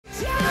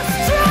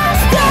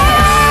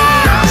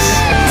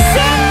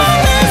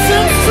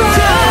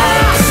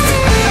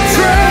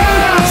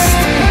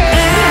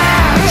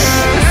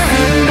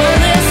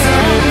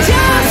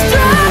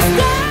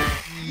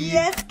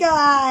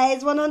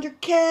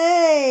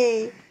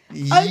100k.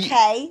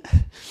 Okay,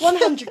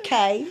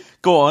 100k.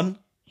 Go on.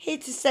 Here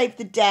to save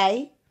the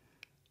day.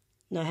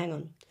 No, hang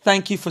on.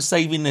 Thank you for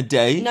saving the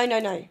day.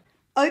 No.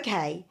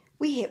 Okay,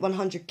 we hit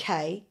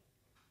 100k.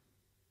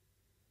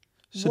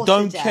 So What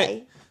don't a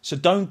day. So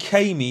don't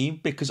K me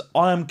because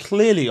I am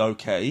clearly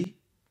okay.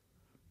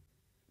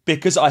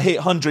 Because I hit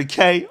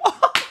 100k.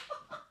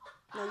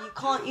 No, you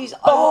can't use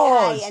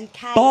Bars, okay and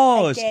K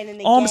bars. again and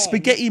again. Arm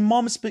spaghetti,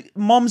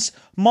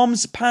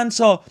 mom's pants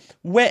are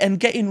wet and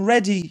getting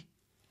ready.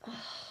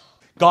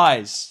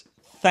 Guys,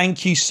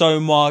 thank you so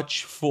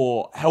much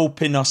for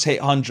helping us hit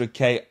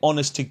 100k.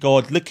 Honest to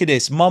God, look at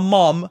this. My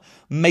mum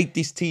made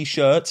these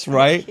t-shirts,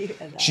 right?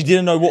 She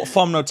didn't know what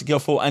thumbnail to go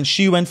for, and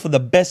she went for the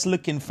best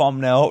looking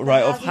thumbnail,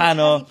 right, of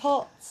Hannah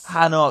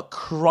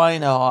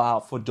crying her heart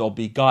out for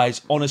Dobby.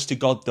 Guys, honest to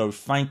God though,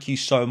 thank you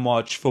so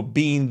much for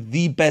being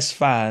the best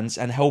fans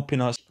and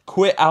helping us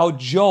quit our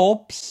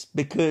jobs,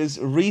 because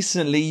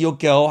recently your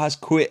girl has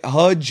quit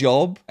her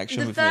job.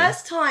 The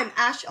first time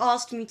Ash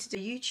asked me to do a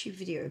YouTube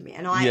video with me,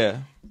 and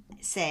I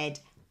said,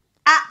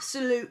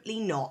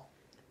 absolutely not.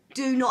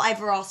 Do not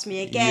ever ask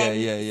me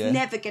again. Yeah. It's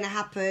never going to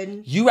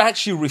happen. You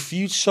actually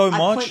refused so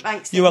much.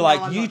 You were like,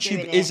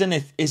 YouTube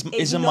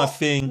isn't my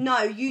thing.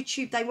 No,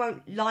 YouTube, they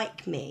won't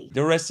like me.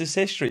 The rest is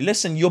history.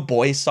 Listen, your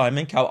boy,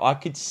 Simon Cowell, I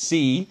could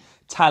see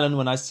talent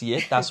when I see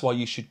it. That's why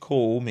you should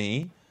call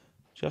me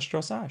Just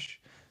Trust Ash.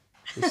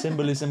 The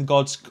symbolism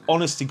gods.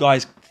 Honestly,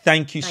 guys,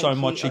 thank you so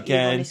much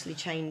again. You honestly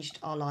changed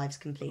our lives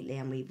completely,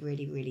 and we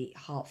really, really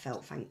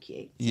heartfelt thank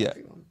you to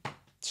everyone.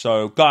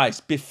 So, guys,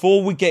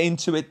 before we get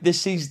into it,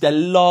 this is the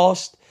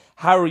last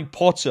Harry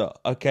Potter,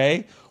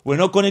 okay? We're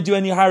not going to do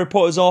any Harry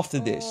Potters after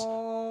this.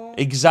 Aww.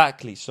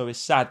 Exactly, so it's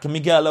sad. Can we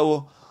get a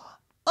little...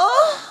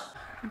 Oh!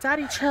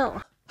 Daddy,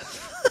 chill.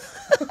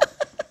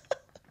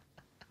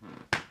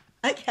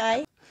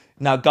 Okay.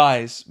 Now,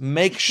 guys,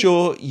 make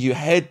sure you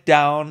head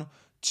down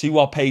to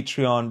our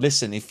Patreon.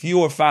 Listen, if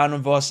you're a fan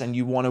of us and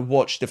you want to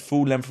watch the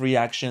full-length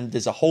reaction,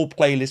 there's a whole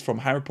playlist from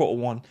Harry Potter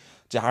 1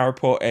 to Harry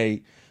Potter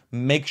 8.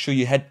 Make sure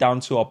you head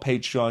down to our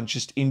Patreon.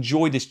 Just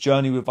enjoy this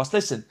journey with us.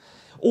 Listen,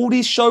 all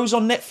these shows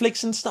on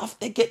Netflix and stuff,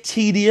 they get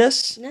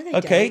tedious. No, they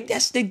don't.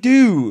 Yes, they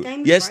do.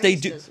 Yes, they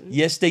do.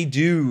 Yes, they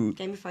do.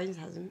 Game of Thrones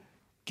hasn't.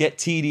 Get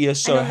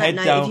tedious, so head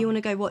down. If you want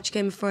to go watch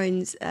Game of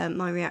Thrones,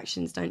 my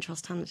reactions, don't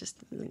trust Hannah, just...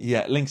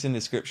 Yeah, links in the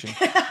description.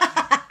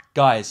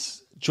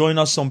 Guys, join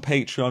us on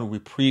Patreon. We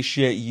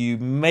appreciate you.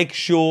 Make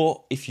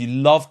sure, if you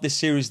love the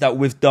series that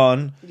we've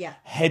done,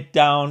 head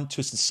down to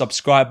the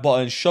subscribe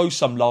button. Show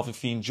some love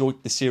if you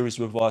enjoyed the series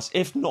with us.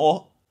 If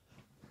not,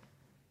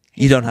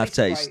 you don't have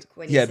taste.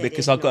 Yeah,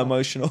 because I got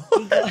emotional.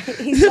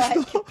 He's like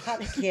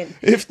panicking.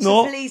 If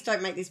not... So please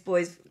don't make this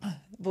boy's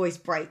voice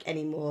break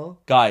anymore.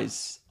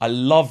 Guys, I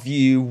love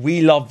you.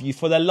 We love you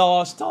for the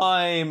last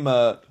time.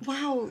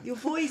 Wow, your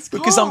voice...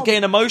 Because I'm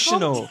getting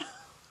emotional.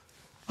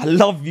 I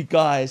love you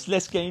guys.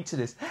 Let's get into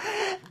this.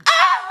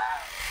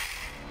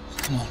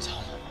 Come on,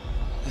 Tom.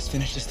 Let's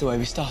finish this the way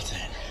we started.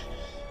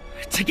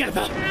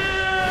 Together.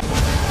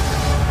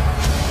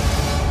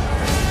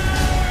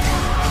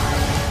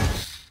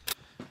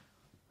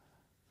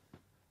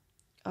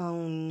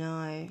 Oh,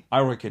 no. I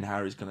reckon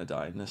Harry's going to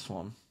die in this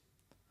one.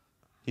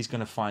 He's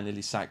going to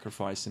finally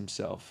sacrifice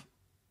himself.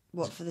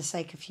 What, for the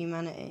sake of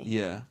humanity?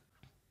 Yeah.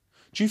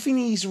 Do you think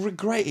he's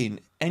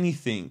regretting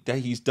anything that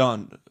he's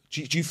done?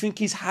 Do you think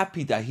he's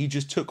happy that he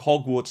just took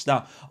Hogwarts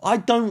down? I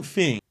don't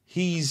think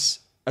he's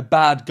a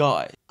bad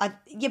guy.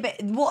 Yeah,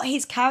 but what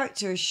his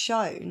character has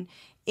shown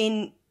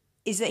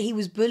is that he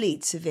was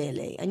bullied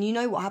severely. And you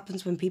know what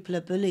happens when people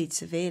are bullied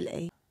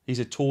severely. He's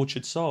a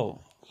tortured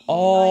soul.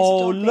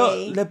 Oh,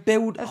 look, the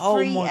build.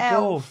 Oh, my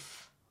God.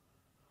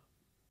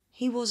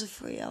 He was a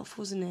free elf,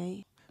 wasn't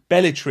he?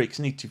 Bellatrix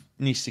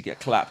needs to get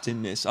clapped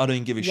in this. I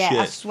don't give a shit.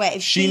 Yeah, I swear.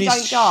 If she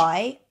don't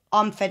die,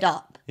 I'm fed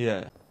up.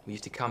 Yeah. We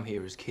used to come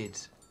here as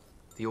kids.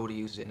 The Order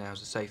uses it now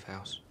as a safe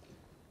house.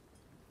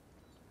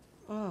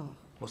 Oh.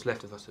 What's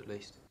left of us, at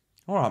least.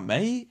 All right,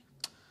 mate.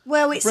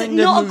 Well, it's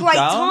not a great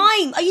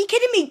time. Are you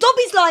kidding me?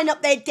 Dobby's lying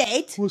up there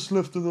dead. What's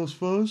left of us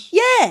first?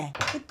 Yeah,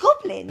 the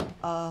goblin.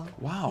 Oh,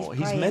 wow,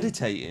 he's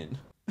meditating.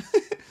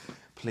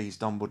 Please,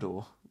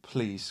 Dumbledore.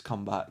 Please,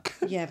 come back.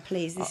 Yeah,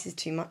 please. This is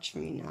too much for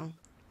me now.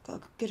 Got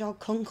a good old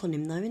conk on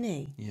him, though, isn't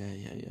he?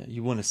 Yeah.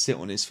 You want to sit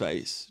on his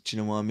face. Do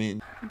you know what I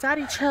mean?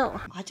 Daddy, chill.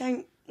 I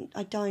don't.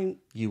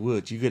 You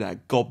would. You get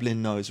that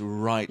goblin nose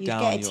right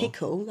down. You get a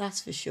tickle,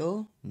 that's for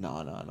sure.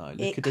 No.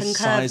 Look at the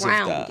size of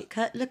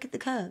that. Look at the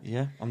curve.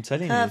 Yeah, I'm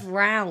telling you. Curve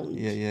round.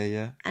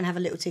 Yeah. And have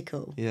a little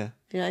tickle. Yeah.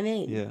 Do you know what I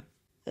mean?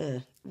 Yeah.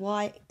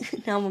 Why?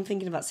 Now I'm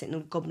thinking about sitting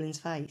on a goblin's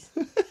face.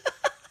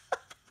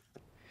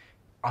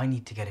 I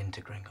need to get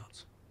into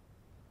Gringotts.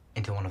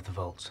 Into one of the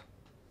vaults.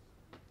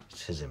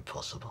 This is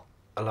impossible.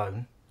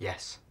 Alone,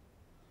 yes.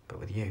 But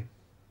with you,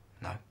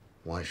 no.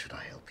 Why should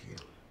I help you?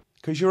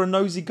 Because you're a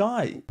nosy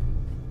guy.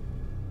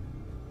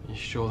 You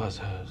sure that's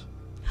hers?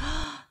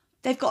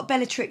 They've got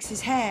Bellatrix's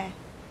hair.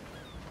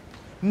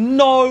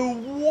 No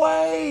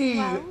way!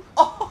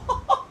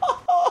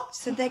 Well,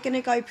 So they're going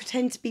to go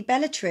pretend to be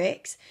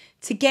Bellatrix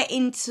to get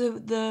into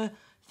the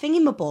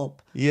thingamabob.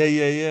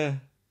 Yeah.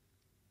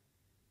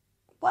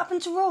 What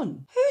happened to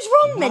Ron? Who's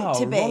Ron meant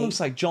to be? Ron looks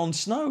like Jon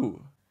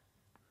Snow.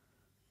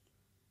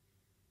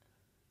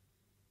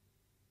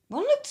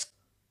 Ron looks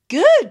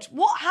good.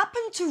 What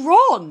happened to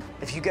Ron?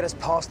 If you get us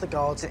past the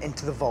guards and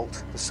into the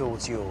vault, the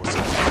sword's yours.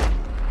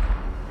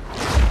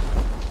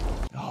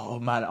 Oh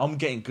man, I'm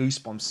getting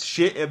goosebumps.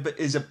 Shit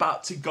is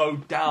about to go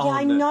down. Yeah,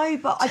 I know,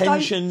 but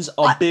tensions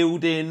are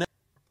building.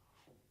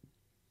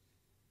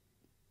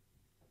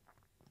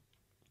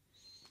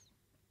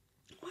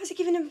 Why is he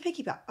giving him a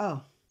piggyback?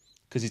 Oh.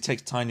 Because he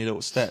takes tiny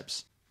little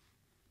steps.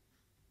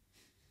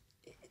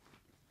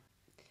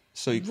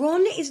 So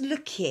Ron is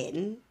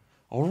looking...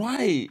 All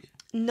right.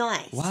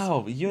 Nice.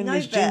 Wow, you and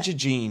those ginger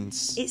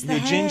jeans. It's the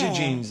Your ginger hair.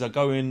 jeans are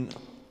going...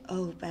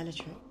 Oh,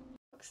 Bellatrix.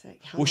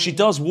 Well, she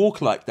does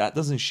walk like that,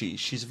 doesn't she?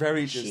 She's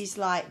very just... She's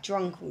like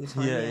drunk all the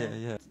time.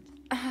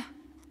 Yeah.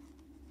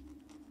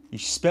 You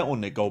spit on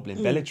the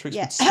goblin. Bellatrix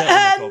yeah. would spit on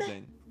the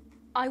goblin.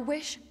 I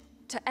wish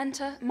to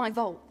enter my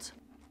vault.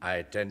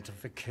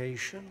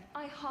 Identification?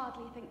 I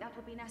hardly think that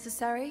will be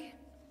necessary.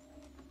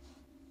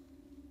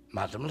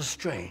 Madame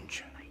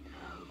Lestrange.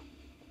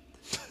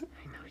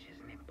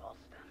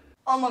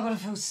 Oh my god, I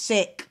feel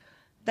sick.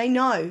 They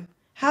know.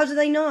 How do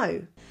they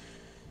know?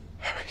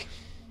 Harry.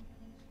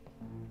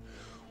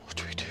 What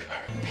do we do,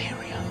 Harry?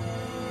 Imperium.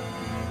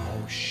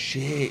 Oh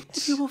shit.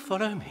 If you will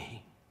follow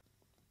me.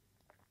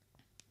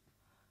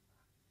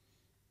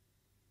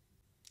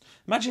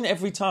 Imagine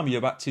every time you're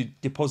about to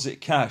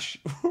deposit cash,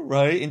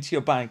 right, into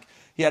your bank,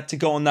 you had to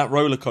go on that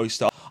roller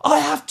coaster. I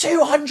have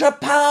 £200!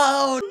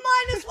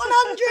 Minus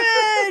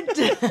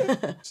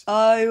 100!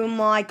 Oh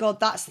my god,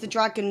 that's the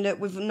dragon look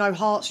with no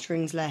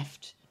heartstrings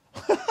left.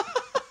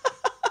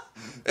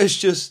 It's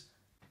just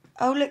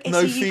Oh look, it's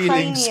no a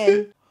feelings.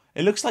 Ukrainian.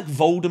 It looks like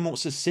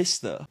Voldemort's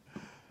sister.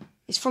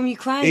 It's from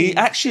Ukraine. It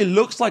actually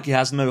looks like he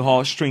has no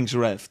heartstrings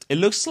left. It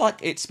looks like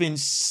it's been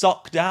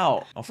sucked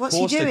out. Of What's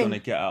he course they're doing? going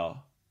to get out.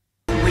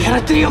 We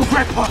had a deal,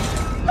 Grandpa!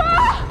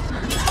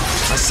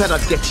 I said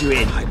I'd get you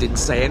in. I didn't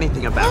say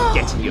anything about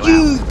getting you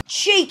You out.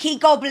 cheeky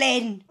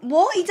goblin!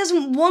 What? He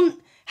doesn't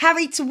want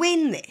Harry to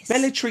win this.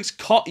 Bellatrix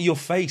cut your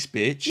face,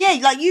 bitch. Yeah,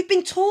 like you've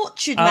been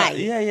tortured, mate.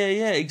 Yeah,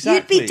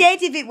 exactly. You'd be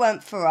dead if it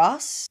weren't for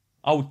us.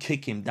 I would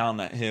kick him down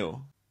that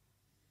hill.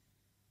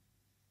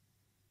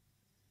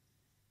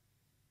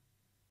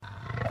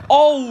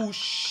 Oh,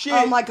 shit.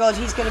 Oh my god,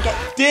 he's gonna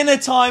get... Dinner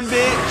time,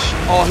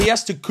 bitch. Oh, he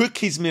has to cook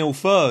his meal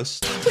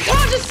first. We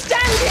can't just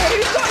stand here.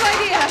 We've got an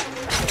idea.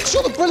 It's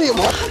not a brilliant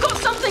one. I've got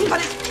something, but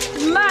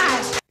it's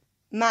mad.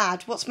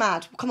 Mad? What's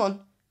mad? Come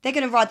on. They're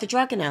gonna ride the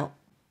dragon out.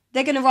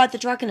 They're gonna ride the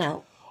dragon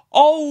out.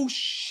 Oh,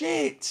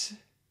 shit.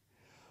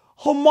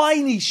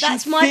 Hermione, she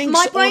That's thinks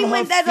my brain on her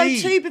went there though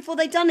feet. too before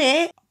they done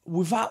it.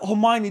 Without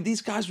Hermione,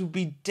 these guys would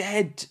be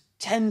dead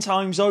 10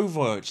 times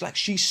over. It's like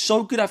she's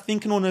so good at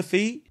thinking on her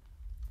feet.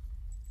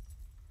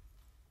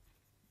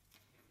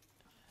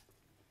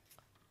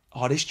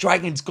 Oh, this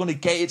dragon's gonna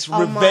get its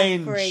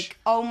revenge. My frig.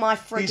 Oh my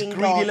frigging These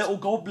greedy god. little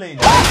goblins.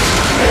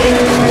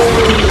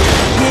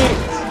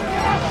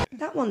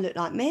 That one looked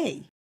like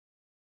me.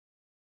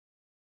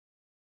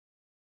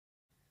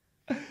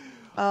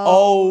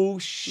 Oh,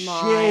 shit.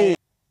 my.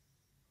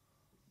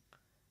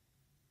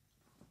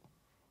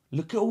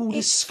 Look at all the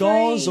It's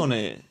scars free. on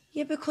it.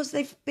 Yeah, because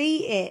they've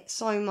beat it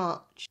so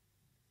much.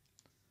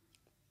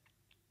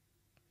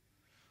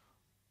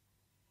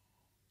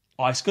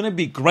 Oh, it's gonna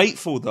be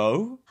grateful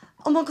though.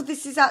 Oh my god,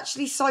 this is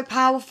actually so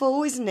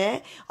powerful, isn't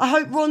it? I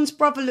hope Ron's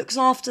brother looks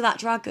after that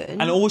dragon.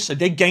 And also,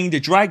 they gained a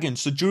dragon,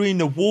 so during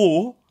the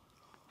war,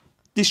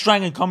 this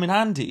dragon come in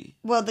handy.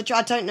 Well,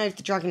 I don't know if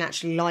the dragon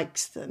actually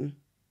likes them.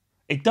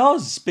 It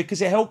does,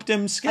 because it helped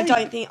them escape.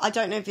 I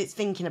don't know if it's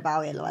thinking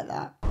about it like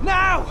that.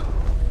 Now!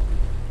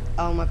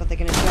 Oh my god, they're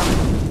gonna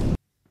jump.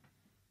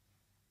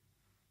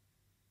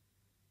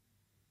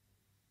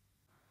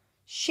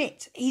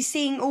 Shit, he's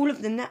seeing all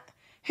of them now.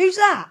 Who's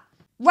that?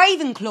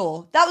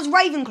 Ravenclaw. That was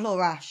Ravenclaw,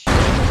 Ash.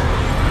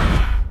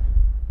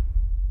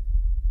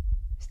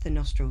 It's the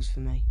nostrils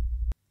for me.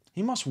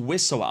 He must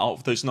whistle out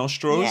of those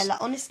nostrils. Yeah,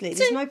 like honestly,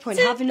 there's no point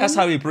having That's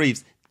them. how he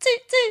breathes.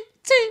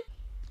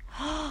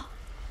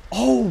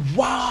 Oh,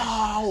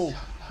 wow.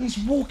 He's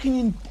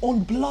walking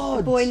on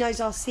blood. The boy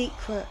knows our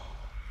secret.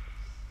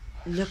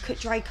 Look at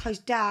Draco's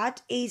dad.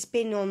 He's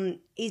been on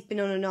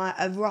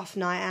a rough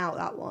night out,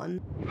 that one.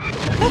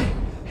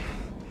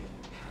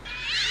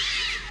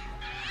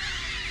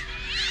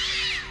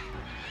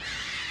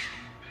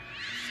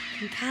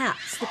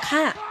 Cats, the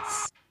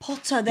cats.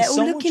 Potter, they're Is all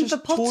someone looking for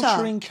just Potter.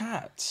 torturing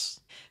cats.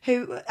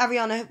 Who,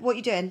 Ariana, what are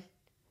you doing?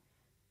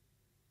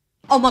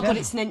 Oh my god,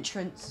 it's an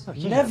entrance.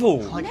 Neville.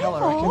 Like hell,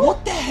 I reckon.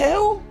 What the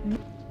hell?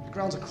 The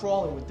grounds are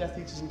crawling with Death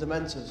Eaters and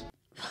Dementors.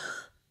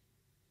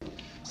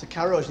 It's the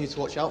Carrows you need to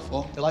watch out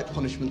for. They like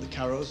punishment, the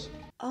Carrows.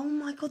 Oh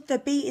my god, they're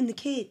beating the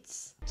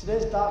kids.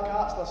 Today's dark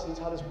arts lessons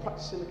had us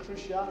practicing the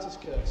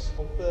Cruciatus Curse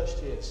on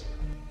first years.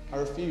 I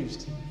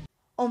refused.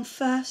 On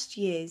first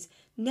years,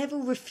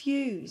 Neville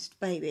refused,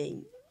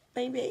 baby.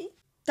 Baby.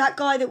 That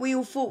guy that we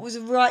all thought was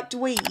a right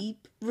dweeb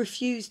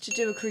refused to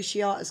do a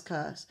Cruciatus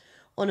curse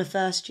on a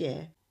first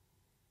year.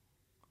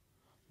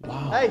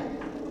 Wow. Hey,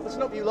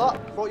 listen up, you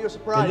lot. Brought you a They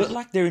surprise. look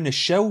like they're in a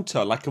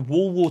shelter, like a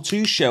World War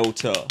II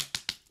shelter.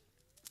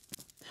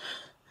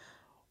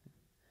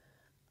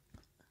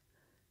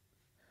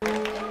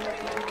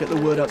 Get the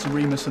word out to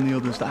Remus and the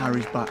others that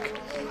Harry's back.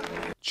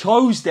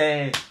 Cho's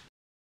there.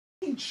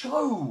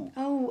 Cho.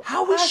 Oh,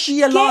 How is Ash,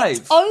 she alive?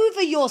 Get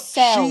over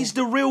yourself. She's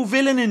the real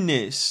villain in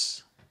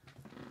this.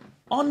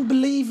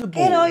 Unbelievable.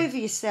 Get over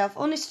yourself.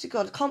 Honest to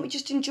God, can't we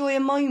just enjoy a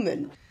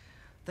moment?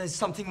 There's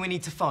something we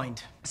need to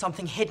find.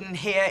 Something hidden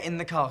here in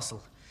the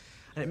castle.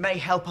 And it may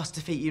help us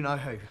defeat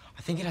you-know-who.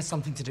 I think it has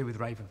something to do with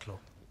Ravenclaw.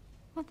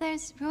 Well,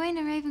 there's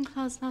Rowena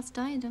Ravenclaw's last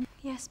diadem.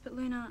 Yes, but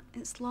Luna,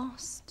 it's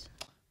lost.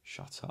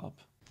 Shut up.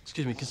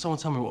 Excuse me, can someone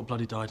tell me what a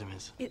bloody diadem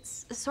is?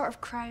 It's a sort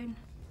of crown.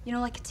 You know,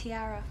 like a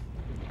tiara.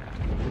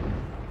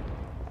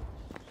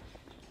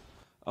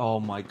 Oh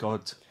my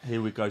God.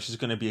 Here we go. She's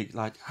going to be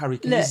like, Harry,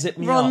 can Look, you zip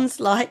me Ron's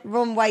up? like,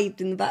 Ron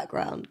waved in the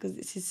background because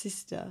it's his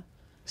sister.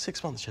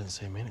 6 months she hasn't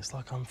seen me and it's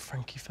like I'm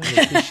Frankie Because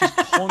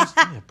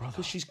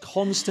Phillips. she's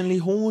constantly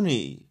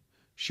horny.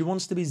 She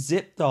wants to be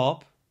zipped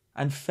up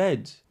and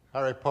fed.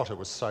 Harry Potter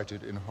was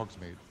cited in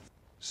Hogsmeade.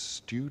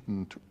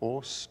 Student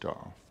or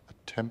staff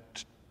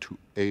attempt to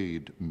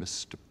aid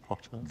Mr.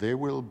 Potter, they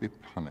will be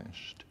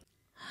punished.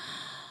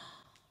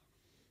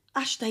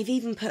 Ash, they've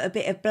even put a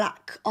bit of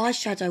black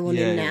eyeshadow on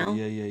him now.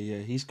 Yeah.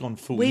 He's gone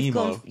full We've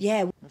emo. gone,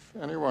 yeah. If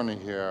anyone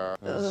here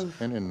has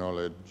any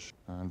knowledge,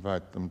 I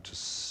invite them to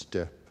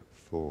step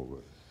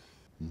forward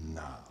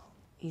now.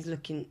 He's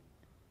looking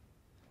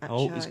at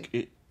Oh,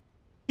 Cho.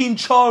 in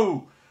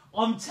Cho.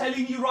 I'm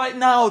telling you right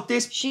now,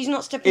 this. She's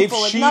not stepping If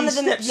forward. she None of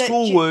them steps look,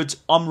 forward,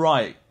 I'm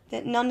right.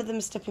 None of them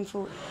are stepping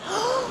forward.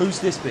 Who's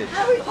this bitch?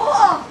 Harry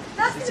Potter!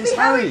 That's going to this be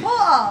Harry Harry?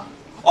 Potter!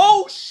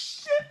 Oh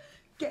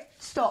shit!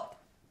 Stop.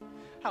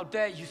 How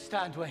dare you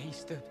stand where he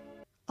stood?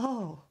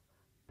 Oh.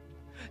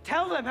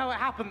 Tell them how it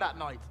happened that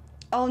night.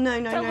 Oh,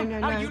 no. Tell them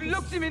how you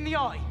looked him in the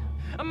eye.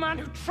 A man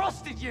who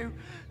trusted you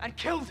and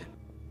killed him.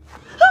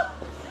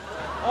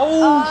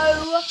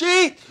 Oh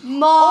shit!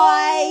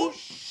 My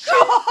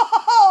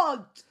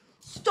God!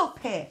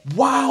 Stop it.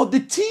 Wow, the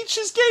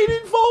teacher's getting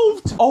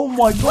involved. Oh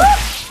my God.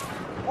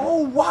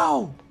 Oh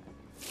wow.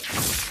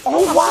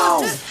 Oh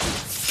wow.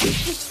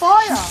 She's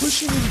fire. She's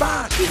pushing him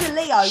back. She's a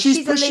Leo.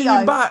 She's pushing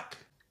him back.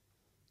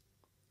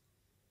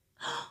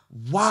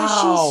 Wow.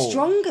 So she's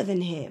stronger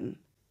than him?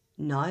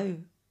 No.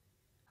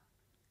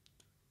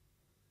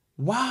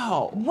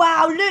 Wow.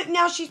 Wow, look,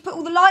 now she's put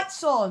all the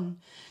lights on.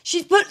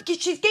 She's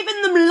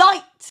given them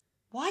light.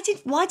 Why did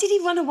he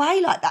run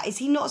away like that? Is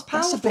he not as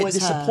powerful That's a bit as her?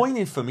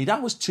 disappointing for me.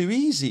 That was too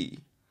easy.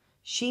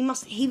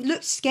 He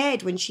looked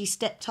scared when she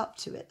stepped up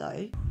to it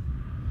though.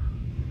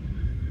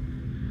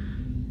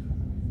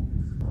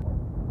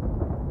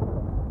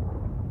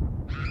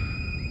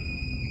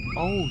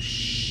 Oh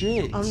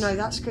shit. Oh no,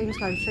 that scream's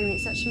going through me.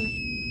 It's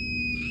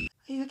actually...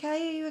 Are you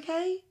okay? Are you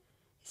okay?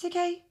 It's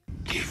okay.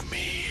 Give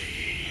me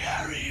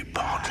Harry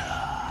Potter,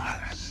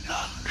 and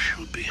none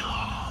shall be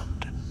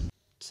harmed.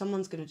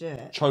 Someone's going to do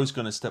it. Cho's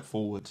going to step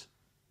forward.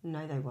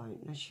 No, they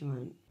won't. No, she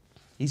won't.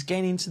 He's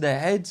getting into their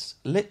heads,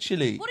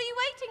 literally. What are you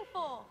waiting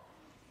for?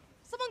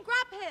 Someone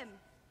grab him.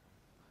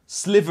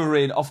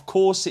 Slithering, of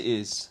course it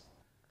is.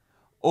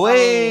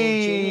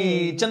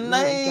 Oi,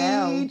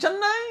 Janae,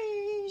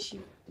 Janae.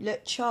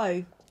 Look,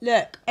 Cho.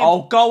 Look.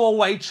 Oh, go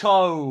away,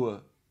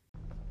 Cho.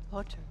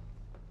 Potter.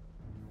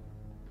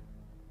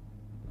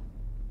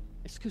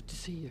 It's good to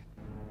see you.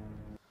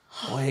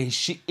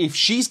 Wait, if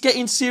she's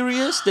getting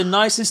serious, the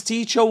nicest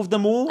teacher of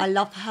them all. I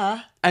love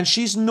her. And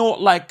she's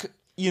not like,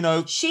 you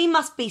know... She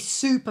must be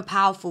super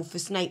powerful for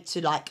Snape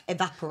to, like,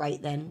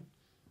 evaporate then.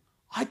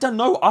 I don't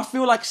know. I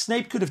feel like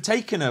Snape could have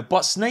taken her,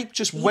 but Snape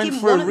just went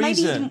for a reason.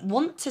 Maybe he didn't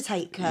want to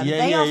take her.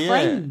 Yeah, they are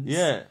friends.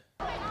 Yeah.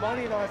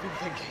 Marnie and I have been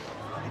thinking.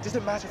 It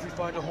doesn't matter if we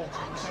find a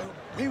Horcrux. So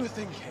we were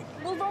thinking.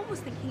 Well, Ron was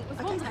thinking it was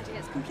Ron's idea.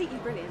 It's completely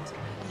brilliant.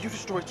 You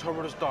destroyed Tom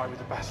Ronald's diary with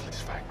the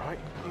basilisk fang, right?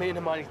 Me and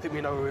Hermione think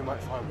we know where we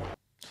might find one.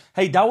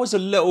 Hey, that was a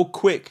little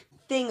quick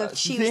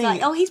She was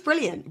like, oh, he's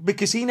brilliant.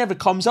 Because he never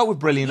comes up with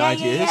brilliant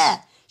ideas.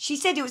 Yeah. She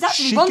said it was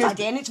actually Ron's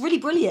idea and it's really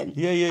brilliant.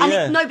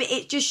 Yeah. No, but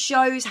it just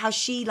shows how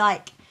she,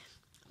 like,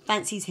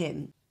 fancies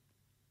him.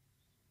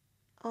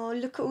 Oh,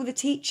 look at all the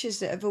teachers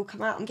that have all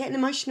come out. I'm getting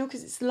emotional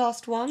because it's the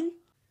last one.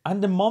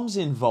 And the mom's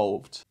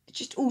involved.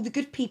 Just all the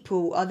good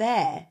people are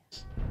there.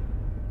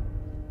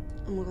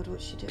 Oh my God,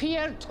 what's she doing?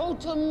 Pierre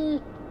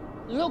Totem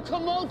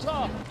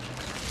Locomotor.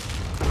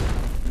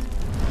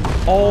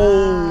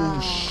 Oh,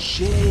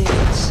 shit.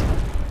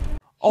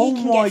 Oh,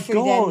 He can my get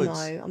through God. them,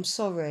 though. I'm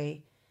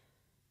sorry.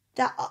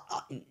 That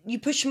you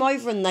push them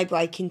over and they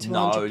break into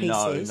 100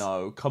 pieces.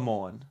 No, come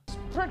on.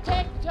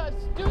 Protect us.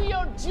 Do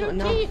your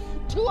duty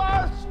to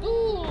our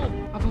school.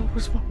 I've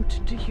always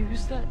wanted to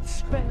use that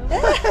spell.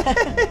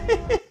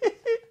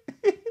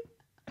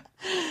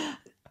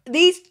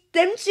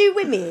 Them two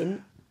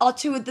women are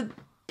two of the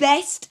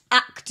best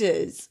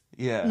actors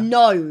Yeah.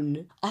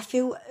 known. I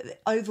feel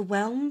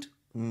overwhelmed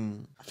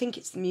I think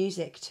it's the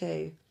music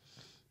too.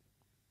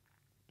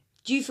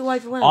 Do you feel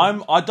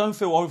overwhelmed? I don't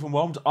feel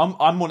overwhelmed. I'm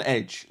on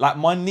edge. Like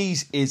my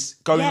knees is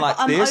going like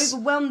but this. I'm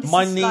overwhelmed.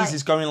 My knees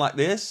is going like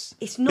this.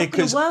 It's not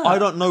because gonna work. I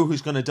don't know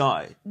who's gonna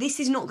die. This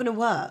is not going to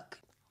work.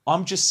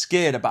 I'm just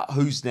scared about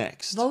who's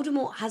next.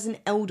 Voldemort has an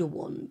elder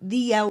wand.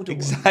 The elder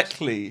wand.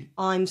 Exactly.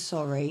 I'm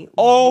sorry.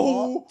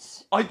 Oh,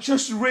 What? I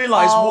just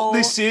realised what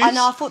this is. I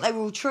know, I thought they were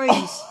all trees.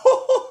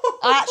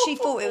 I actually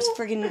thought it was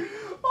friggin'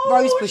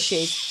 rose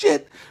bushes.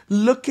 Shit.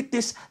 Look at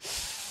this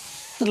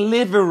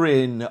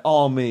Slytherin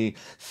army.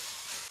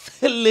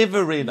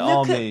 Slytherin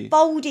army. Look at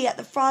Baldy at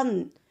the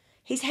front.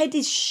 His head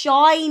is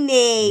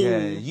shining. Yeah,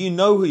 you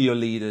know who your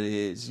leader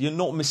is. You're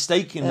not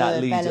mistaking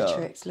that leader.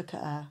 Bellatrix, look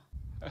at her.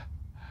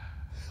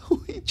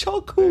 He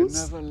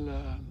chuckles. They never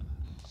learn.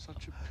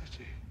 Such a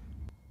pity.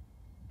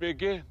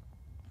 Begin.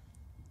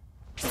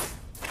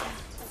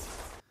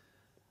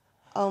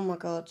 Oh my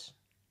god.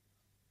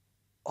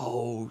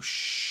 Oh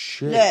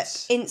shit. Look,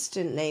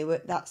 instantly,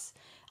 that's...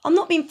 I'm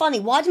not being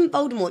funny. Why didn't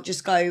Voldemort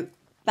just go,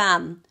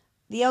 bam?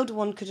 The elder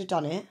one could have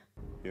done it.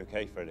 You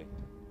okay, Freddy?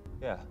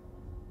 Yeah.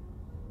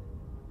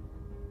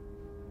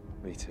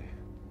 Me too.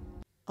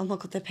 Oh my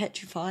god, they're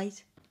petrified.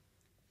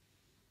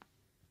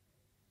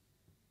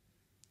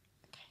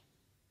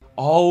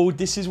 Oh,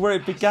 this is where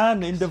it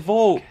began, in the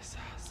vault.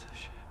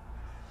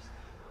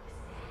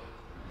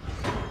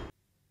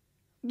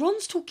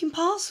 Ron's talking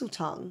parcel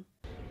tongue.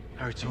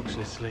 Harry talks in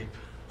his sleep.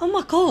 Oh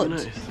my god. I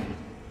noticed.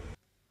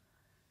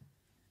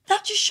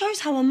 That just shows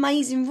how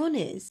amazing Ron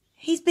is.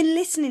 He's been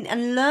listening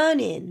and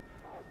learning.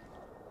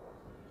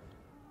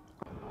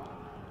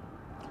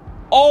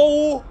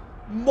 Oh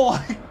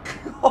my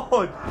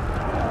god.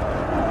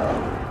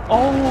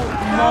 Oh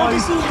How my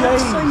does he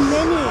have so days.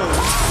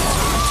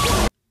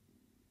 many?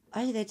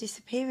 Oh, they're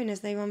disappearing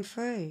as they run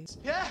through.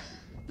 Yeah?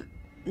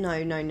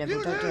 No, Neville,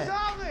 You don't do lose, it.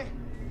 army!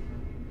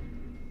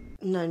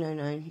 No,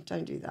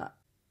 don't do that.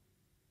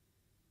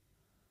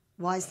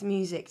 Why is the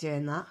music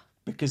doing that?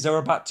 Because they're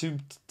about to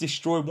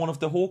destroy one of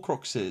the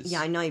Horcruxes.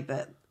 Yeah, I know,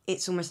 but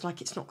it's almost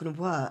like it's not going to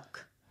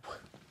work.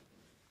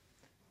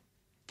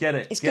 Get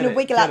it. It's going to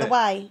wiggle out the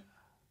way.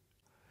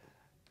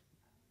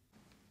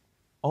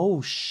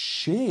 Oh,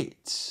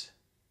 shit.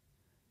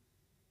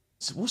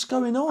 So what's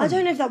going on? I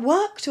don't know if that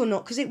worked or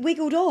not, because it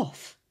wiggled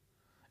off.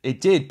 It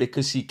did,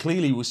 because he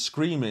clearly was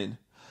screaming.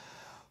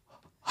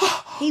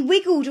 He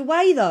wiggled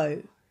away,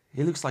 though.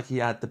 He looks like he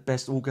had the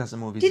best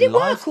orgasm of his Did it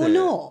life work or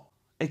there. not?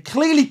 It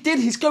clearly did.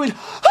 He's going...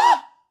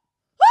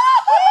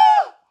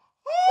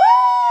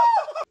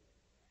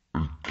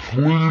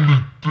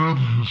 Clearly did.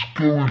 He's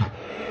going.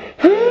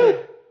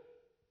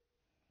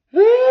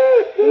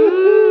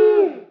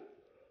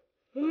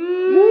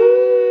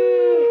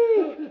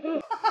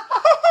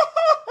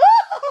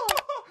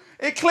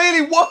 It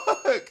clearly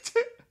worked.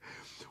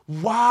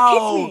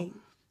 Wow. Kiss me.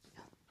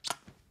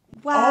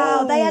 Wow,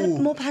 Oh. they had a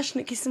more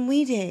passionate kiss than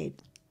we did.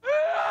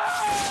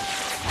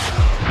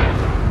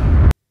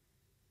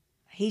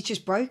 He's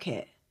just broke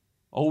it.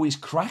 Oh, he's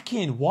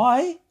cracking.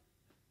 Why?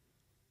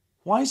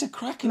 Why is it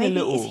cracking Maybe a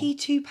little? is he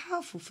too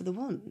powerful for the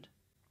wand?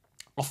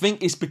 I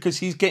think it's because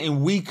he's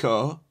getting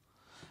weaker,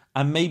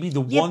 and maybe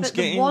the Yeah, wand's but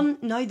the getting... wand,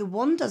 no, the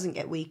wand doesn't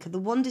get weaker. The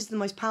wand is the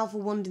most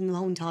powerful wand in the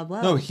whole entire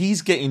world. No,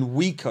 he's getting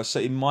weaker, so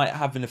it might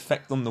have an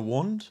effect on the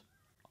wand.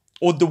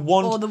 Or the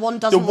wand... Or the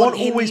wand doesn't want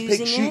him always using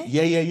picks you. it?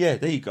 Yeah,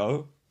 there you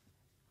go.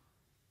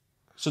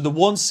 So the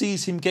wand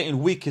sees him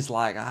getting weak, is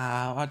like,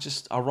 I'd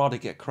rather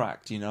get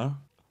cracked, you know?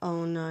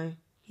 Oh no,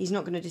 he's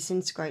not going to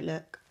disintegrate.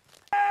 Look.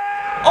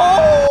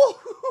 Oh!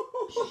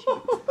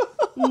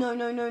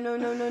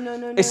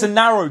 No. It's a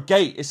narrow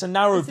gate. It's a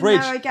narrow bridge.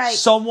 narrow gate.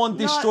 Someone No.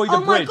 destroyed the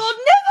Oh bridge. my god,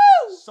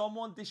 Neville!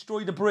 Someone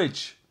destroyed the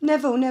bridge.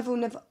 Neville. Well Oh,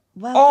 done, Nev.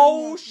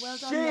 Well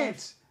shit. done,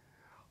 Nev.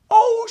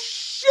 Oh,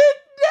 shit,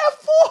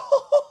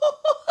 Neville!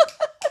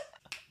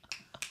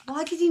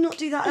 Why did he not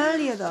do that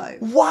earlier, though?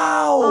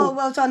 Wow! Oh,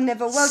 well done,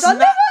 Neville. Well done,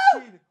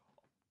 Neville!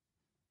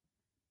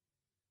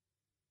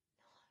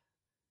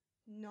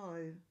 No.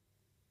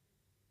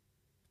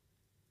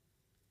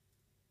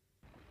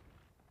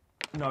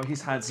 No,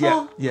 his hands. Yeah.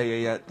 Oh.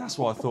 Yeah. That's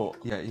what I thought.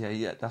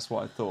 Yeah. That's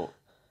what I thought.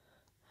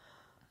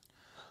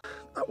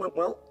 That went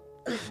well.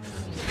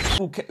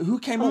 Who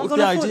came Oh up my with god,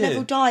 the I thought idea?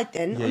 Neville died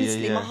then. Yeah,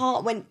 Honestly, yeah. my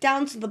heart went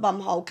down to the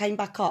bum hole, came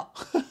back up.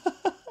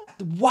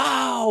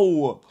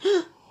 Wow!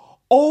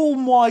 Oh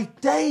my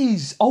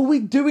days! Are we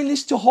doing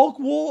this to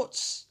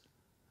Hogwarts?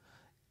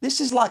 This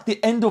is like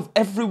the end of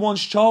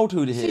everyone's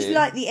childhood here. This is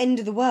like the end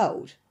of the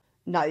world.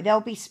 No,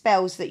 there'll be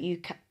spells that you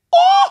can...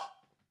 Oh!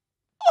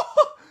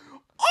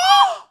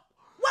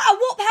 Wow,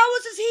 what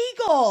powers has he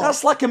got?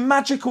 That's like a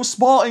magical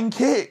Spartan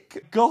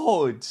kick.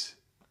 God.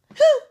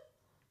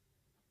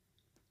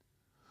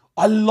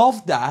 I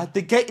love that.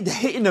 They get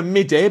hit in the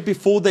midair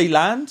before they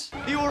land.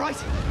 Are you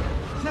alright?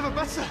 Never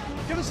better. You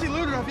haven't seen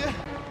Luna, have you?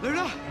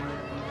 Luna?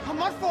 I'm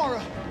mad for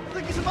her. I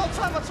think it's about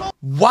time I told.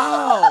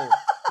 Wow.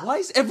 Why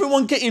is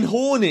everyone getting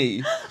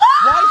horny?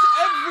 Why is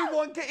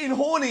everyone getting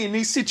horny in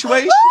these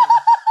situations?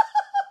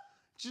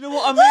 Do you know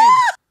what I mean?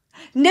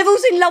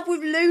 Neville's in love with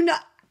Luna.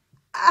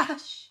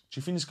 Ash. Do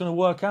you think it's going to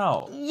work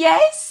out?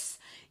 Yes!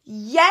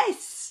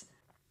 Yes!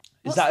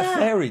 Is that a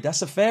fairy?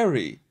 That's a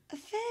fairy. A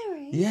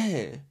fairy?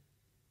 Yeah.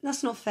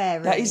 That's not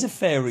fairy. That is a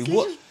fairy. It's a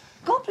What? little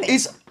goblin.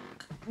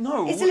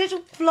 No. It's a little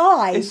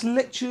fly. It's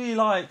literally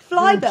like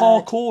Fly doing bird.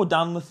 parkour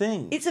down the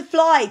thing. It's a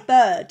fly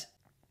bird.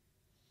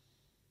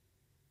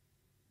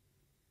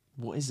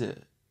 What is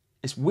it?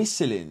 It's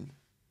whistling.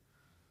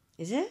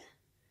 Is it?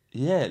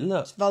 Yeah,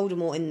 look. It's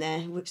Voldemort in there,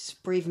 which is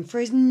breathing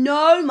through his...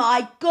 No,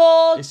 my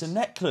God! It's a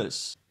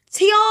necklace.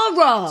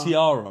 Tiara!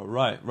 Tiara,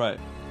 right.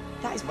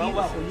 That is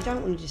beautiful. You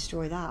don't want to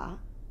destroy that.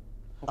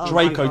 Oh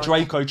Draco.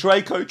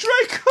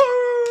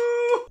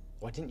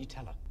 Why didn't you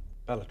tell her?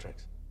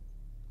 Bellatrix.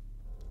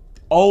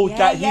 Oh,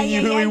 he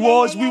knew who he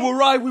was. Yeah. We were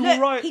right.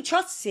 Look, he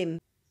trusts him.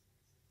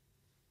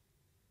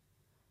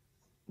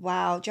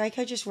 Wow,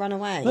 Draco just ran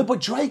away. No, but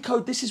Draco,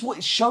 this is what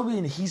it's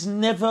showing. He's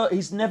never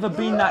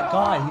been that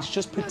guy. He's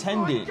just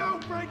pretending.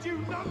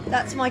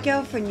 That's my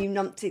girlfriend, you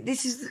numpty.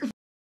 This is the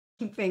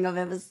f***ing thing I've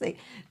ever seen.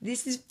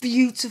 This is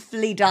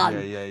beautifully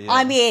done. Yeah.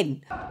 I'm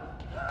in.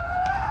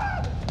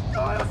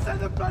 I'll set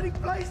the bloody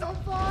place on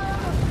fire!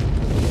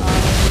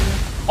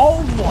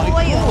 Oh my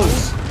God!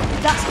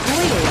 That's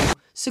Goyle.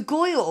 So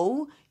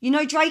Goyle, you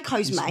know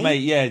Draco's mate?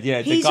 Yeah,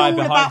 the he's guy all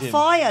behind about him.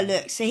 Fire,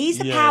 look. So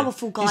he's a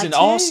powerful guy He's an too.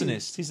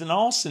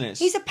 arsonist.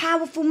 He's a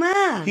powerful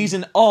man. He's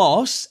an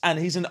arse and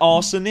he's an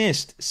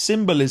arsonist.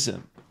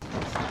 Symbolism.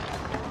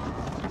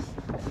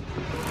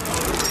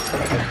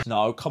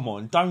 No, come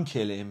on. Don't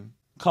kill him.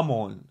 Come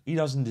on. He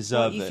doesn't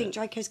deserve You it. think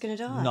Draco's going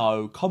to die?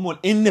 No, come on.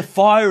 In the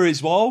fire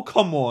as well?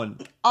 Come on.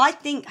 I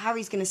think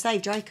Harry's going to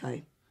save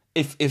Draco.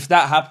 If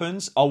that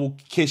happens, I will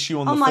kiss you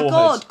on the forehead. Oh my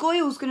God,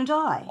 Goyle's going to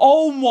die.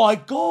 Oh my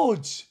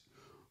God.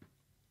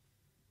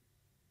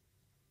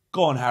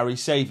 Go on, Harry,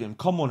 save him.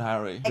 Come on,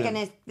 Harry.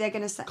 They're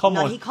gonna say. Come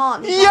no, on. he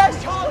can't. Yes!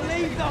 He can't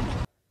leave them.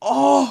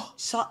 Oh!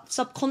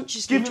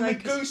 Subconsciously, Giving me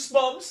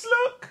goosebumps,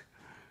 look!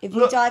 If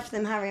you die for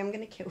them, Harry, I'm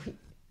gonna kill you.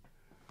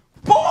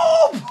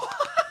 Bob!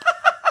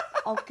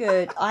 Oh,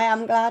 good. I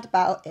am glad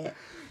about it.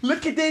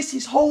 Look at this.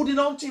 He's holding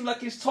on to him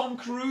like it's Tom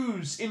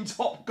Cruise in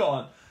Top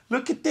Gun.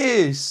 Look at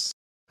this.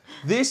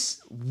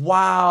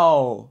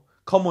 Wow.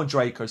 Come on,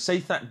 Draco. Say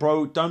that,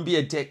 bro. Don't be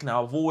a dick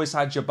now. I've always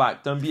had your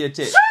back. Don't be a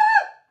dick.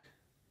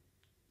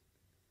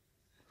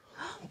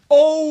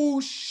 Oh,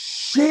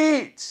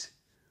 shit.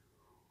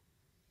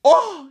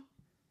 Oh.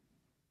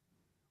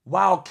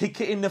 Wow,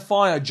 kick it in the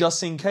fire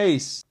just in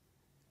case.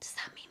 Does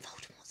that mean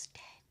Voldemort's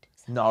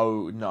dead?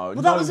 No.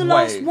 Well, that was the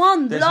last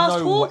one. The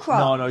last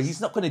Horcrux. No,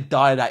 he's not going to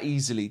die that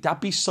easily.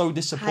 That'd be so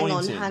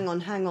disappointing. Hang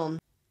on.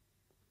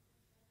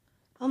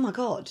 Oh, my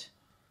God.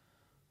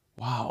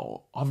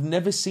 Wow, I've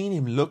never seen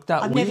him look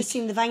that I've weak. never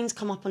seen the veins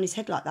come up on his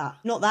head like that.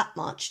 Not that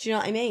much. Do you know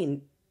what I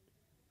mean?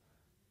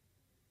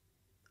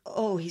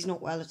 Oh, he's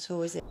not well at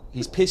all, is it?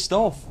 He's pissed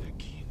off.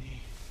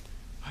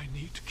 I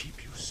need to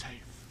keep you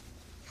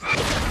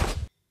safe.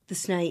 The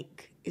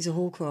snake is a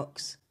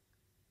Horcrux.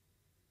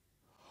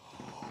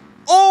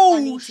 Oh,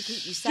 I need to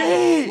keep you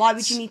safe. Why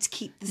would you need to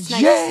keep the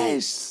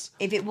snake safe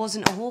if it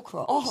wasn't a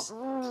Horcrux?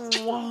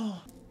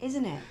 Oh,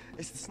 isn't it?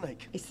 It's the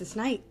snake. It's the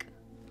snake.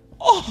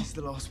 Oh, he's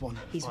the last one.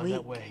 He's Find weak.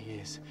 out where he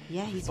is.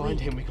 Yeah, he's Find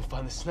weak. him, we can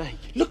find the snake.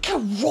 Look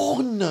at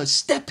Ron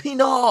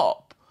stepping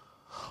up.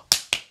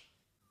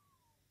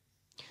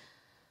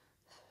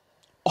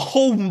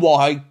 Oh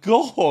my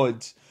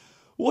God.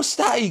 What's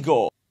that he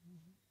got?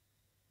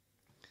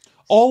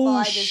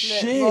 Oh, Spiders,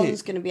 shit. Look,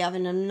 Ron's going to be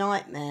having a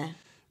nightmare.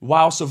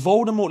 Wow, so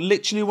Voldemort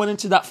literally went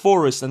into that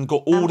forest and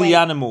got all the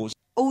animals.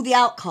 All the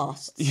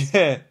outcasts.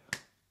 Yeah.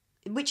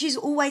 Which is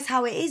always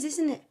how it is,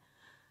 isn't it?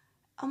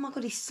 Oh my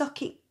God, he's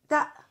sucking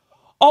that.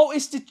 Oh,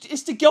 it's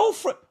the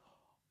girlfriend.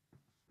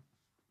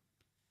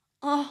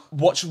 Oh.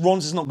 Watch,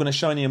 Ron's is not going to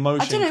show any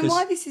emotion. I don't know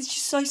why this is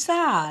just so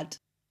sad.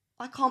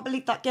 I can't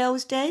believe that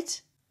girl's dead.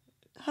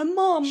 Her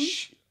mum.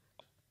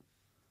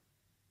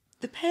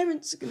 The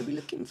parents are going to be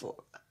looking for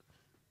her.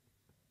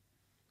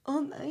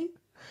 Aren't they?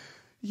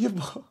 Yeah,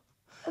 but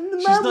and the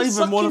she's man not was even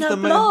sucking one of her the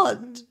men.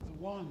 blood. The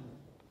one.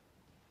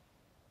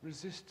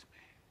 Resist me.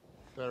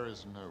 There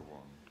is no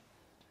wand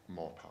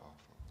more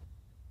powerful.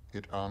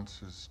 It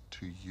answers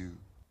to you.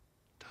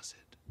 Does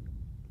it?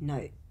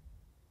 No.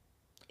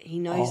 He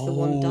knows the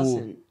wand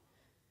doesn't.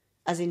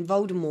 As in,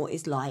 Voldemort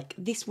is like,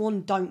 this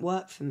wand don't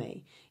work for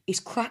me.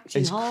 It's cracked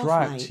in half,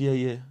 mate.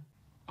 Yeah.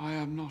 I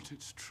am not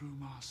its true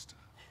master.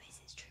 Who is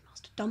its true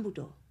master?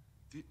 Dumbledore.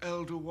 The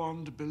Elder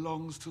Wand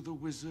belongs to the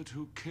wizard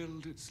who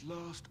killed its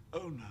last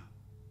owner.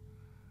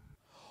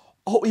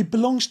 Oh, it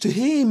belongs to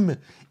him.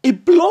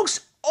 It belongs...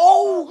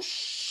 Oh,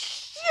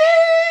 shit!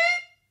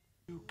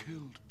 You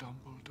killed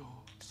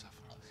Dumbledore,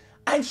 Severus.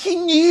 And he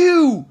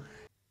knew!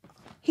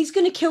 He's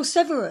going to kill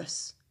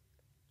Severus.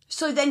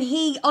 So then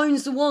he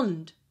owns the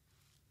wand.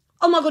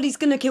 Oh my God, he's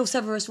going to kill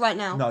Severus right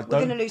now. No, We're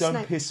gonna lose don't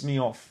Snape. piss me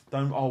off.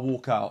 I'll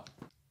walk out.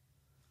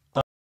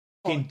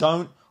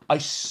 Don't. I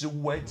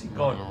swear to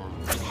God.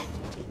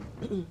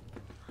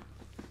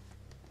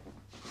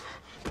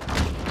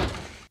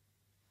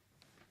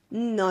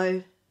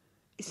 No,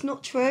 it's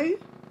not true.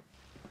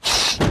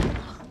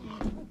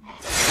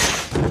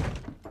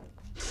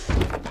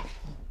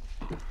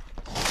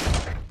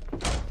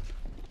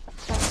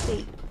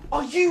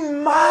 you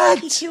mad?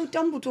 He killed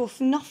Dumbledore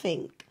for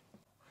nothing.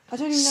 I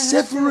don't even know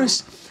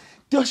Severus,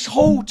 this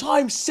whole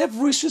time,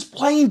 Severus was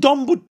playing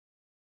Dumbledore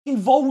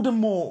in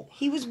Voldemort.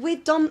 He was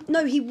with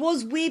No, he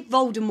was with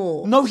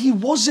Voldemort. No, he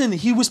wasn't.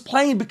 He was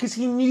playing because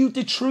he knew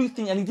the truth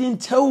thing and he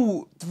didn't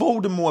tell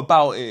Voldemort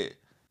about it.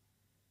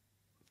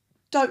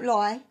 Don't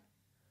lie.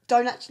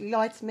 Don't actually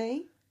lie to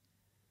me.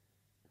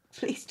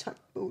 Please don't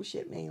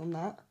bullshit me on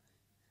that.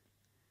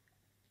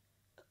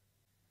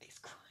 He's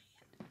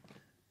crying.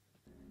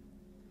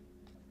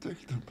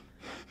 Take them.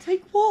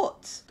 Take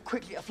what?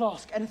 Quickly, a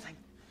flask, anything.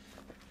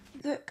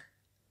 Look.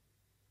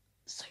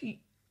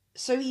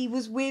 So he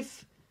was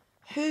with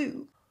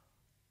who?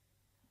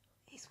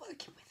 He's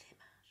working with him,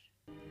 Ash.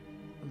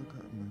 Look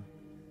at me.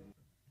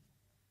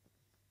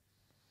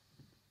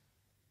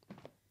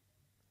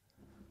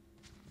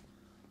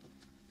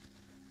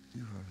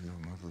 You have your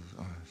mother's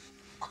eyes.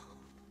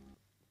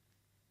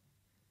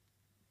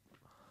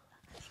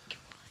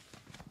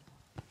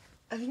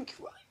 I think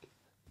you're right.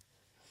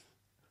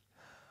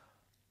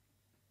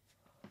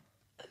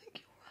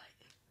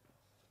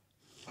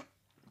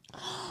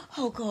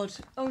 Oh God.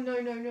 Oh no.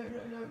 I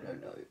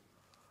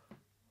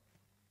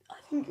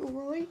think you're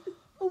right.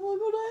 Oh my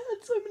God, I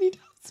had so many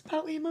doubts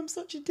about him. I'm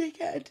such a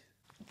dickhead.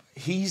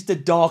 He's the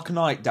Dark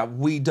Knight that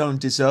we don't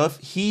deserve.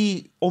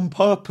 He, on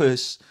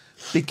purpose,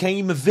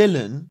 became a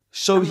villain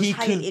so And was he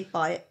hated can...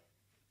 by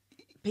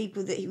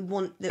people that he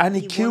wanted. And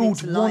he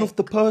killed one of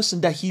the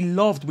person that he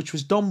loved, which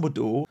was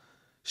Dumbledore,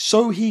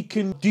 so he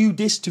can do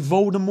this to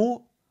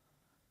Voldemort.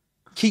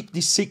 Keep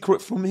this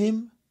secret from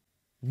him.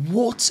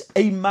 What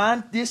a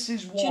man. This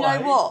is why... Do you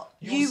know what?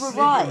 You were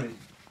right.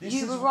 This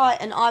You is- were right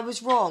and I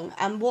was wrong.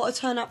 And what a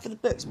turn up for the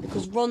books,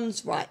 because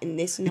Ron's right in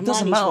this and It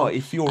doesn't Hermione's matter wrong.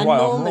 if you're And right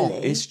or wrong.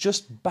 normally- It's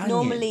just banging.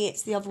 Normally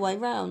it's the other way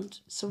round.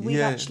 So we've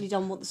Yeah. actually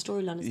done what the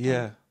storyline has done.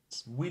 Yeah.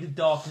 We the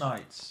Dark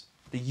Knights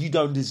that you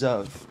don't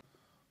deserve.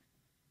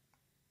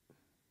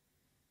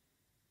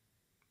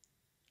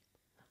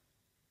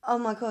 Oh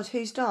my God,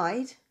 who's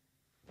died?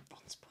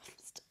 Ron's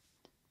brother's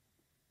died.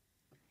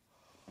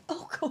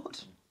 Oh God.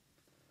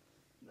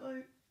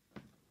 No.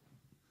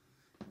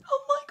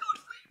 Oh my God,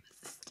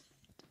 Remus is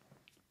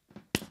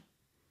dead.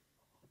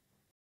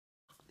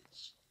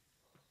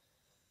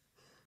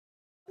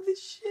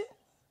 This shit.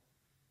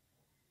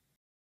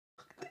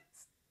 Look at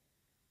this.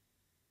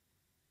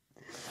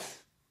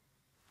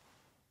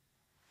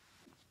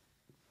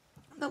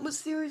 That was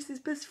Sirius's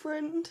best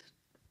friend.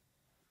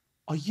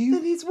 Are you...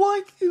 And his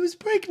wife who was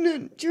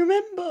pregnant. Do you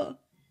remember?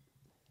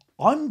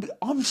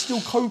 I'm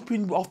still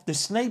coping off the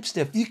Snape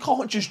stuff. You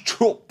can't just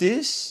drop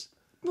this.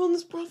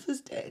 Ron's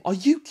brother's dead. Are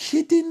you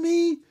kidding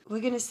me?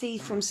 We're going to see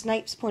from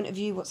Snape's point of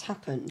view what's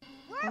happened.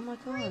 Oh my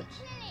God.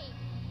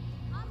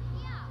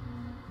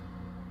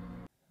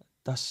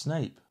 That's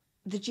Snape.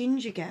 The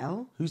ginger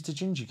girl. Who's the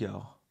ginger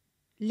girl?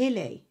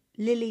 Lily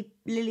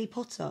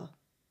Potter.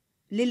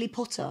 Lily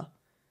Potter.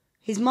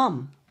 His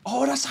mum.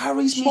 Oh, that's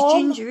Harry's She's mum.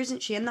 ginger,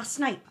 isn't she? And that's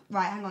Snape.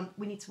 Right, hang on.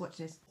 We need to watch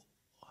this.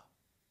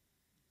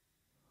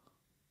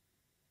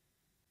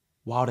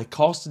 Wow, they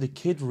casted the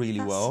kid really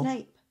That's well.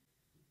 Snape.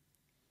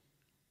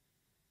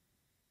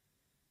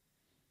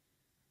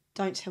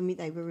 Don't tell me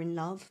they were in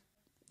love.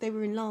 They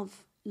were in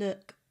love.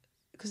 Look.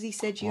 Because he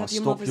said you have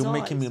your Stop, mother's you're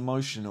eyes. making me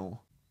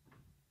emotional.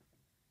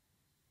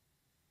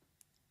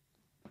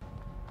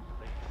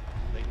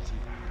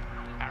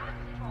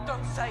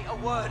 Don't say a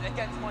word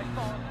against my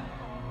father.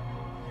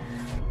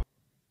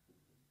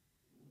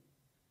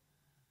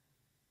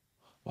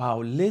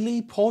 Wow,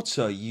 Lily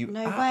Potter, you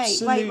No,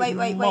 absolute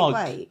wait.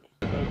 mug.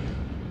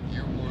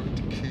 You were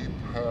to keep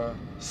her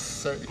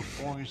safe.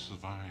 The boy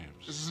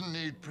survives. Doesn't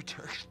need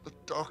protection. The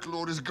Dark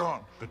Lord is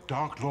gone. The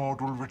Dark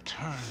Lord will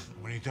return.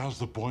 When he does,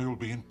 the boy will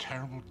be in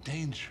terrible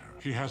danger.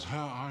 He has her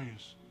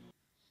eyes.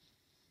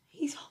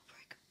 He's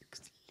heartbroken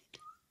because he lived.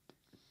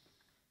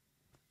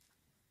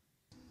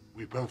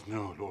 We both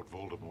know Lord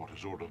Voldemort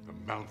has ordered the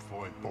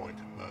Malfoy boy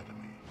to murder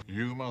me.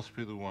 You must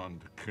be the one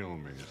to kill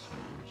me,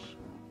 Severus.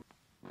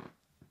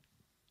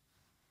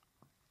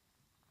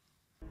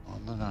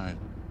 On the night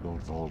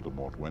Lord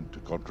Voldemort went to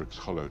Godric's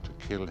Hollow to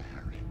kill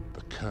Harry,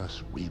 the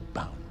curse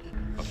rebounded.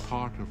 A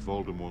part of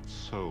Voldemort's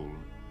soul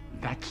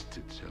latched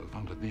itself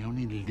onto the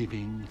only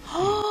living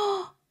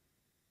thing.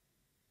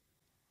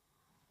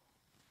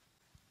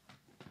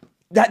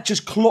 That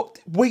just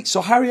clocked. Wait,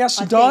 so Harry has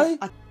to die?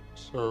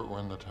 So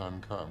when the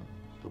time comes,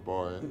 the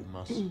boy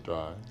must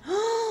die.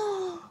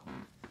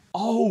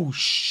 Oh,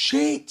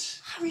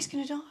 shit. Harry's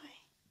going to die.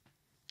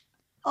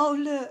 Oh,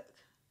 look.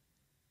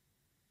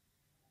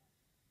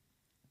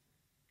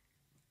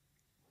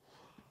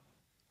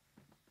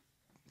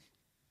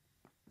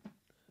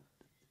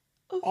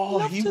 Oh,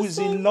 he was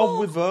in love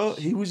with her.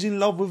 He was in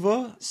love with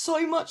her.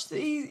 So much that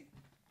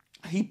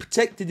He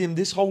protected him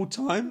this whole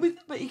time.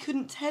 but he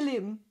couldn't tell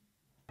him.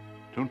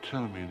 Don't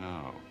tell me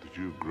now that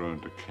you've grown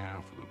to care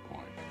for the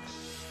boy.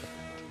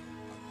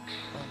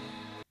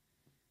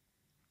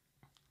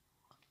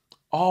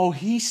 Oh,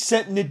 he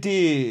sent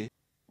Nadir.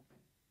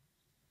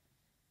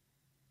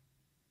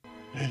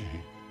 Lily,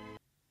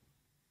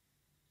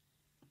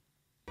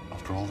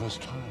 after all this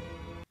time,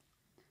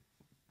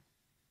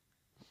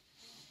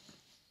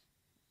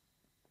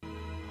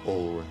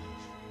 Always.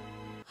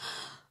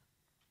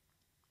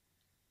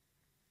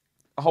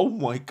 Oh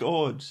my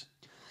God.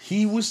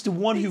 He was the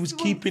one who was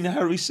keeping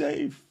Harry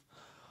safe.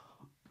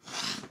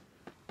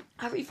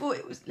 Harry thought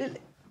it was Lily.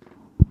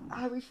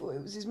 Harry thought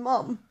it was his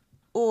mum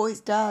or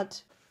his dad.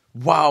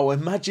 Wow,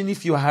 imagine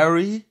if you're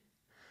Harry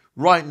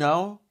right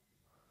now.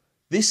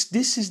 This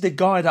is the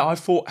guy that I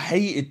thought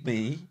hated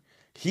me.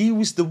 He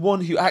was the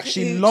one who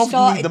actually loved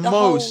me the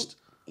most.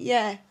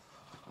 Yeah.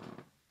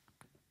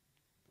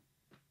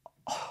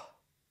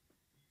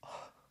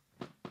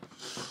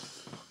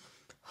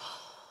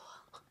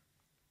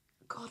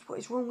 God, what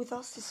is wrong with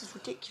us? This is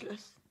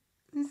ridiculous.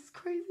 This is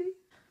crazy.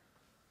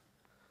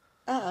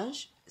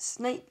 Ash,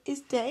 Snape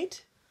is dead.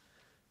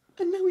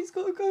 And now he's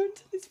got to go and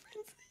tell his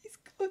friends that he's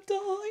going to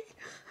die.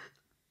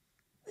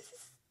 This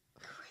is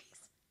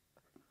crazy.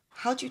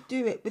 How do you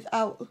do it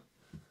without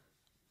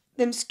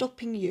them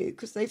stopping you?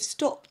 Because they've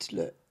stopped,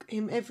 look,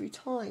 him every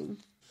time.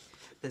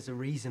 There's a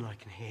reason I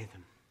can hear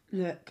them.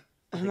 Look,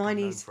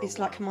 Hermione's, it's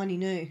like Hermione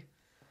knew.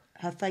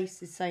 Her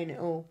face is saying it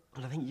all.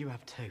 And I think you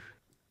have too.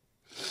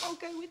 I'll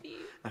go with you.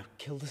 No,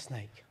 kill the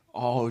snake.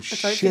 Oh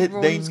shit,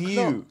 they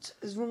knew.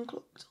 Is Ron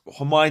clocked?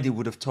 Hermione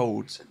would have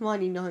told.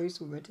 Hermione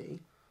knows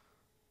already.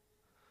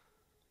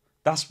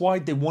 That's why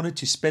they wanted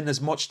to spend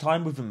as much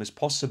time with him as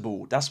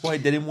possible. That's why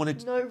they didn't want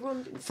it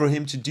for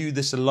him to do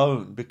this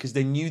alone, because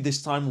they knew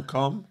this time will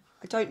come.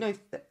 I don't know.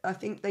 I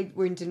think they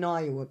were in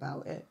denial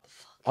about it.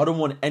 I don't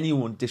want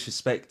anyone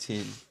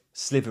disrespecting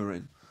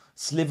Slytherin.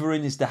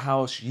 Slytherin is the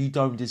house you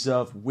don't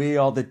deserve. We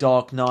are the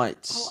Dark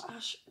Knights. Oh,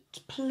 Ash,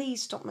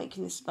 please stop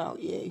making this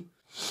about you.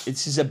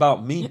 This is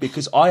about me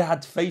because I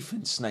had faith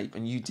in Snape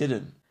and you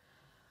didn't.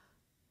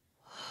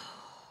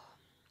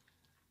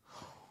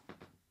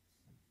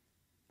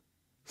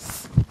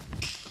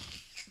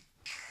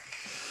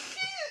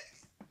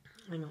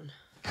 Hang on.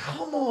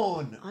 Come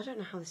on. I don't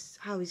know how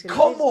he's going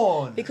to Come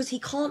on. Because he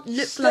can't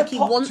look like he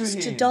wants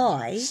to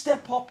die.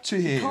 Step up to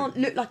him. He can't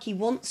look like he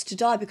wants to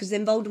die because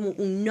then Voldemort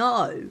will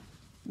know,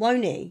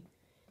 won't he?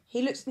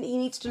 He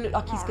needs to look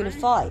like he's going to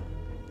fight.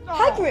 No.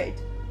 Hagrid!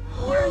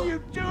 What are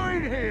you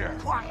doing here?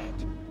 Quiet.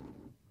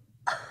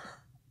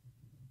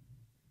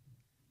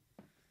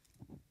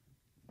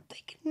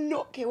 They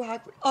cannot kill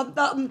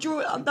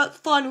Hagrid. That's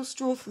final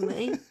straw for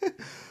me.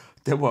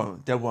 They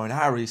won't.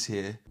 Harry's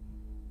here.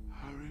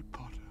 Harry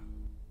Potter,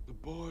 the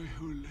boy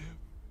who lived,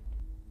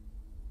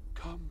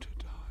 come to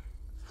die.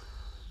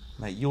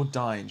 Mate, you're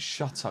dying.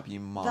 Shut up, you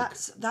mug.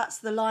 That's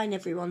the line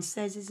everyone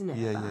says, isn't it?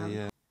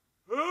 Yeah.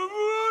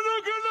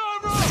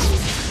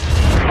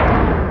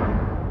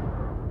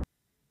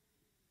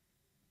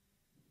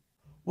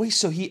 Wait,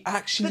 so he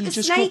actually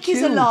just got killed? But the snake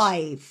is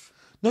alive.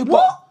 No, what?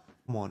 But...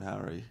 Come on,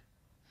 Harry.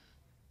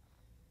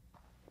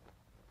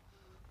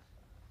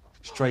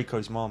 It's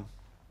Draco's mum.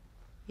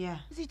 Yeah.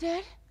 Is he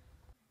dead?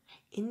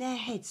 In their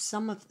heads,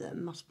 some of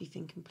them must be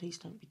thinking, please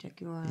don't be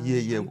taking your own.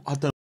 Yeah. I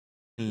don't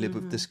live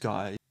with this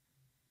guy.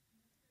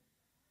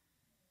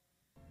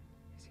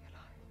 Is he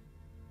alive?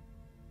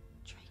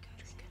 Draco,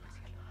 is he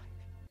alive?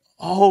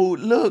 Oh,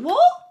 look.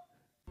 What?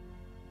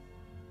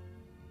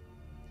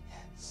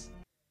 Yes.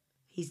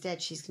 He's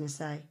dead, she's going to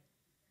say.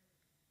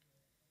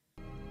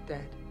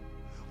 Dead.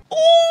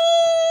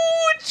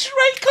 Oh,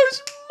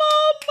 Draco's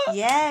mum.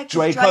 Yeah,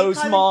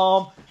 Draco's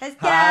mum. Has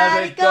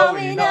got it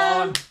going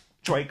on.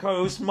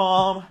 Draco's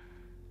mum.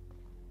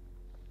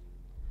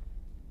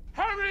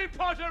 Harry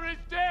Potter is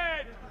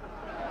dead!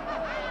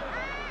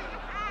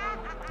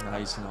 No,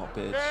 he's not,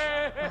 bitch.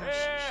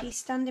 She's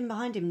standing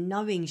behind him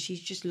knowing she's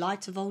just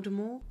lied to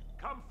Voldemort.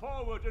 Come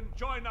forward and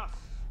join us.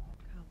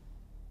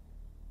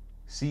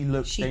 See,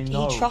 look, they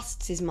know. He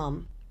trusts his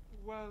mum.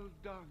 Well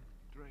done,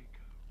 Draco.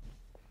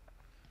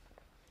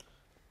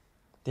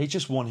 They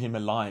just want him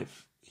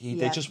alive.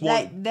 They just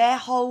want... Their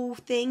whole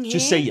thing here...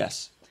 Just say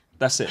yes.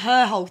 That's it.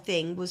 Her whole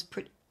thing was...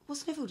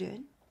 What's Neville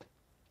doing?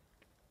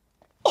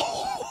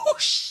 Oh,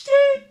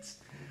 shit!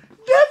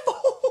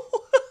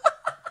 Neville!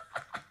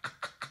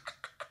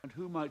 And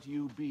who might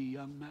you be,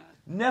 young man?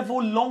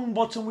 Neville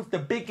Longbottom with the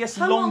biggest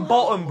long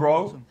bottom,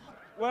 bro.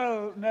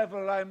 Well,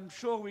 Neville, I'm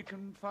sure we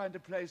can find a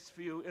place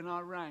for you in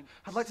our ranks.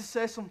 I'd like to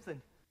say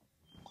something.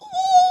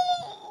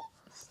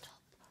 Stop.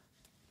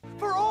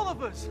 For all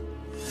of us!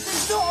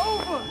 It's not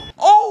over!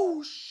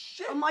 Oh,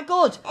 shit! Oh, my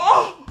God!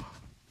 Oh!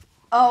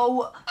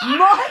 Oh, my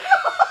God!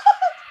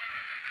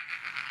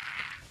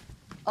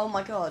 Oh,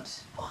 my God.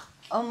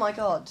 Oh, my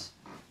God.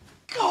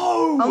 Go!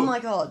 Oh, my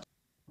God.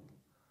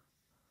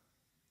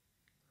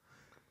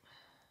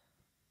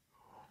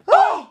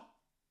 Oh!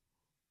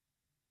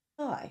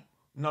 Why?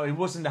 No, it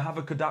wasn't the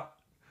Havocado.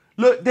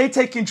 Look, they're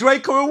taking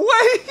Draco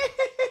away.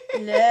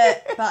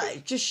 Look, but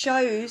it just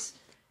shows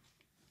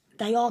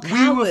they are cowards.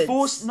 We were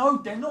forced. No,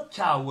 they're not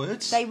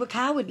cowards. They were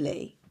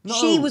cowardly. No.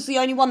 She was the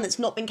only one that's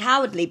not been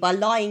cowardly by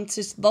lying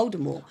to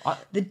Voldemort.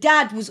 The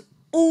dad was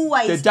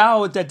always...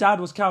 Their dad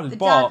was cowardly,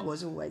 but dad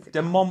was always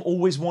their mum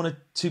always wanted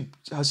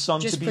her son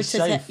to be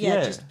safe.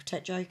 Yeah, just to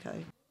protect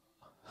Draco.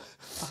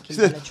 Fucking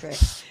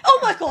Bellatrix. Oh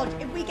my God,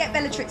 if we get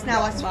Bellatrix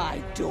now, I swear. My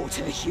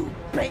daughter, you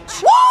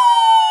bitch. Woo!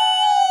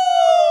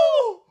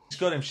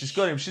 got him. She's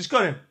got him. She's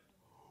got him.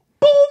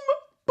 Boom!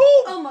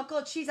 Boom! Oh my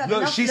God, she's had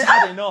Look, enough. she's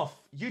had enough.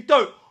 You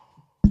don't.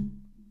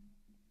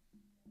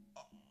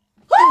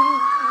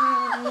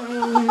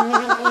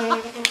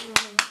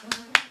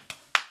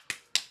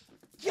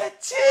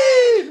 Get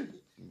in!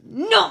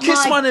 Not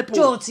Kiss my nipple.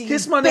 dirty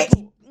Kiss my bitch.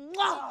 nipple.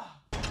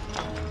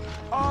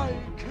 I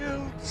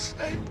killed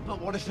Snape.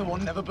 But what if the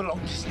one never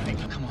belonged to Snape?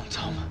 Come on,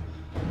 Tom.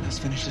 Let's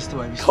finish this the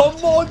way we Come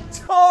started. on,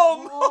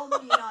 Tom! Oh, no.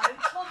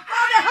 Tom.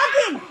 Oh, they're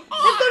hugging.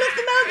 They've gone off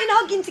the mountain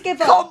hugging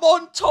together. Come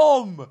on,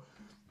 Tom!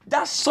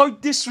 That's so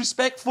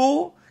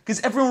disrespectful. Because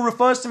everyone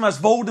refers to him as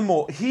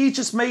Voldemort. He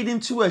just made him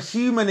to a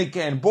human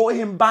again. Brought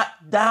him back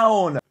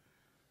down.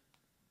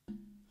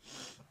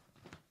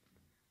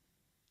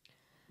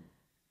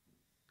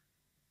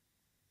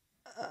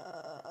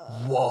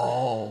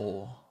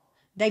 Whoa.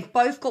 They've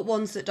both got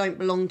ones that don't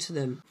belong to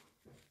them.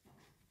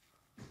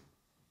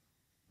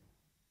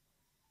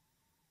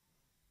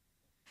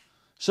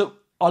 So,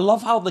 I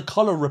love how the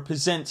colour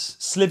represents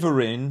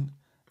Slytherin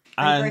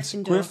and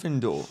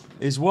Gryffindor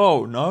as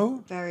well,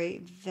 no? Very,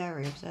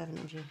 very observant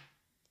of you.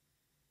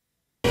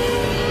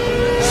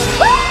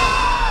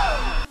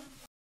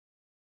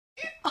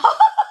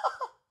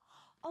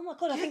 Oh my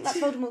God, I think that's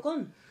Voldemort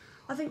gone.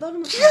 I think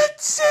Voldemort's gone.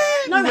 Get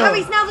in! No,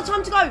 Harry's now the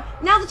time to go.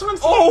 Now the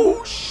time's to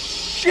Oh,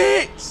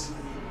 shit!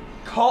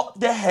 Cut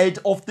the head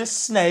off the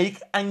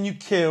snake and you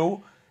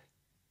kill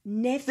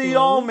Neville. the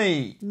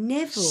army.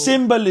 Neville.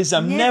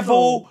 Symbolism.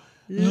 Neville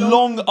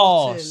long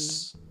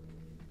ass.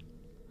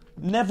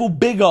 Neville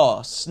big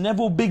ass.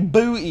 Neville big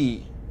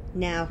booty.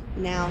 Now.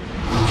 He's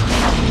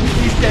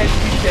dead.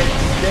 He's dead.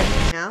 He's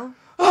dead. Now.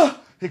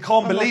 He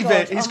can't believe God,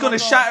 it. He's oh gonna my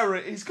God. shatter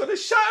it. He's gonna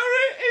shatter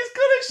it. He's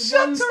gonna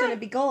shatter One's it. going to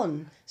be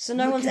gone. So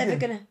no Look one's at ever him.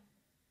 going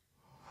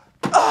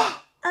to...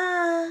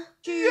 Yes,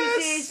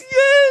 Jesus.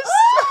 yes.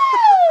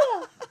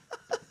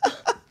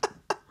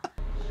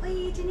 Well,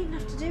 you didn't even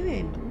have to do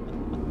him.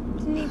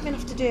 Didn't even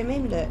have to do him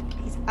in. Look,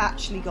 he's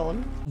actually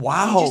gone.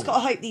 Wow. You just got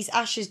to hope these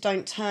ashes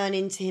don't turn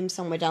into him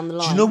somewhere down the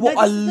line. Do you know what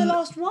this is the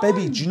last one.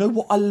 Baby, do you know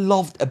what I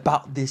loved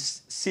about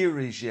this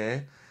series,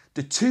 yeah?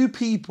 The two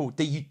people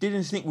that you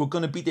didn't think were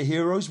going to be the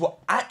heroes were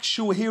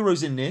actual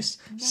heroes in this.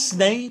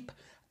 Snape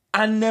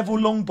and Neville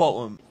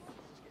Longbottom.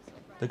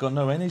 They got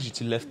no energy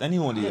to lift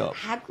anybody up.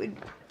 Hagrid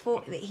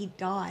thought that he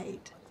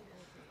died.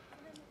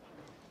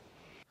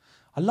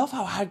 I love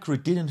how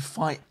Hagrid didn't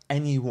fight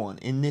anyone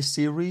in this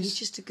series. He's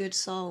just a good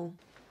soul.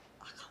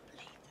 I can't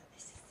believe that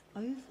this is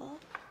over.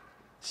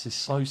 This is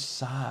so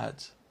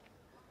sad.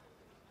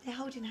 They're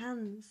holding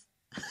hands.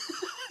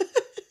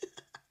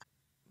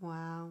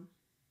 Wow.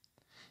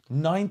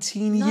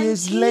 19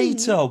 years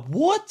later.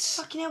 What?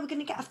 Fucking hell, we're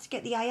going to have to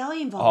get the AI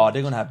involved. Oh,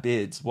 they're going to have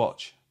beards.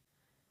 Watch.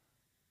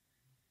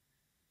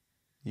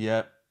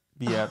 Yep.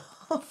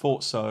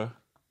 Thought so.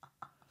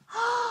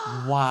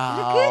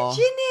 Wow.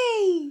 Look at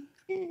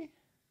Ginny.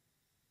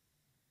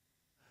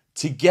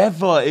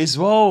 Together as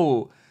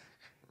well.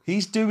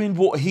 He's doing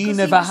what he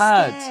never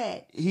had.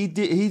 Scared.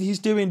 He's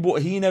doing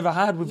what he never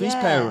had with his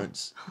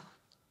parents.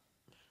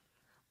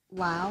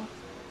 Wow.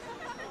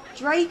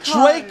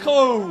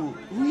 Draco.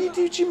 Who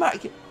did you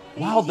make?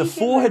 Wow, the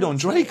forehead on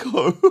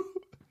Draco.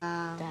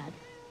 Dad.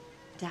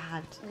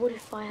 What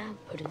if I am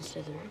put in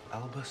Slytherin?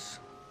 Albus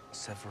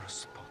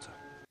Severus Potter.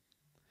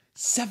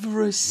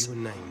 Severus. You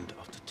were named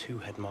after two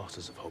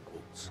headmasters of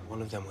Hogwarts.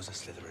 One of them was a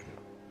Slytherin,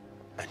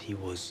 and he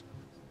was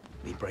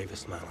the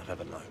bravest man I've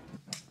ever known.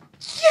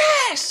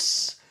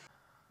 Yes!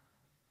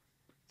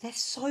 There's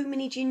so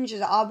many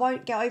gingers. I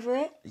won't get over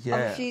it. Yeah,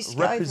 I refuse to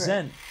get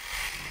represent.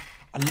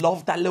 I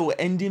love that little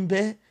ending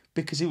bit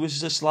because it was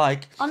just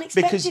like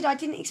unexpected. Because, I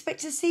didn't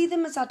expect to see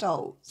them as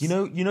adults. you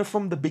know,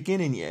 from the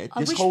beginning, yeah. I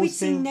wish we'd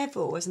seen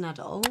Neville as an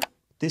adult.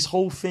 This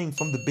whole thing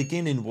from the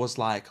beginning was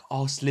like,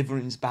 oh,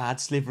 Slytherin's bad,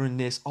 Slytherin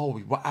this.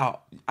 Oh,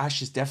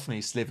 Ash is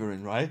definitely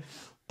Slytherin, right?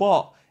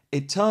 But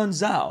it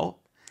turns out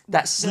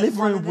that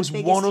Slytherin was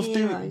one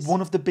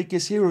of the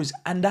biggest heroes,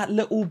 and that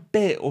little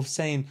bit of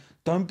saying,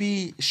 "Don't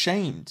be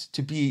ashamed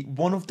to be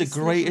one of the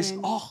greatest."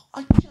 Oh,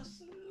 I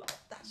just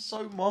love that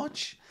so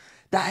much.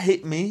 That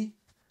hit me.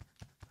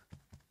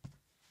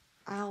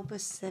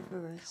 Albus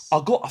Severus.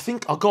 I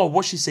think I gotta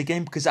watch this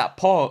again because at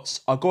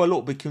parts I got a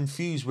little bit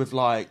confused with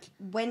like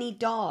when he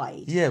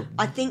died. Yeah,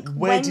 I think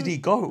where did he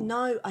go?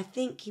 No, I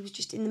think he was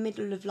just in the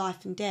middle of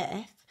life and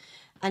death,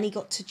 and he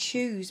got to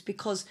choose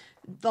because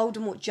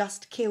Voldemort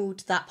just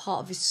killed that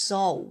part of his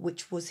soul,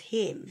 which was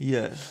him.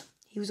 Yeah.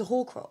 He was a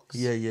Horcrux.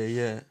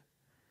 Yeah.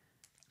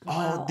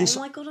 Wow. Oh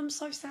my God, I'm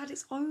so sad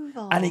it's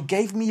over. And it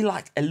gave me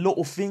like a lot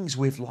of things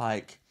with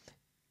like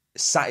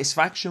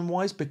satisfaction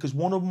wise, because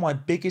one of my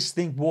biggest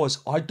thing was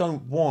I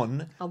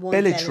want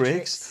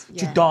Bellatrix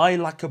to die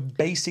like a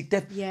basic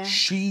death. Yeah.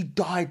 She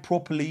died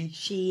properly.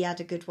 She had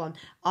a good one.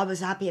 I was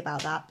happy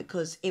about that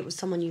because it was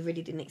someone you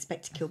really didn't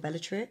expect to kill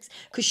Bellatrix,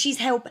 because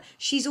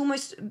she's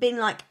almost been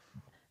like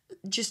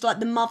just like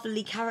the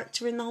motherly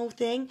character in the whole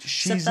thing.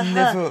 She's so for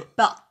never her,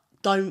 but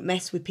don't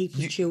mess with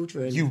people's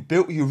children. You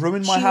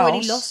ruined my she house. She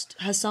already lost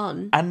her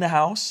son. And the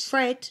house.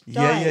 Fred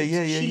died.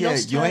 Yeah. She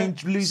lost You her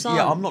ain't losing. son.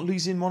 Yeah, I'm not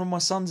losing one of my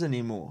sons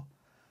anymore.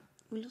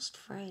 We lost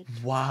Fred.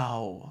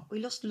 Wow. We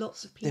lost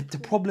lots of people. The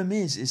problem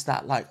is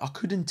that like I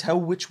couldn't tell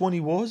which one he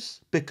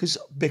was because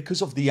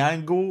of the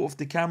angle of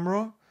the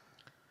camera.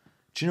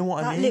 Do you know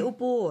what I mean? That little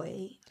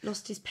boy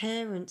lost his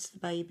parents, the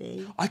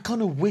baby. I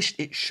kind of wished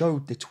it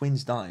showed the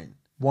twins dying,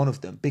 one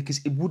of them, because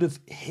it would have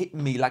hit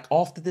me like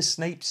after the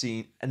Snape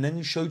scene, and then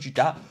he showed you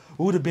that, it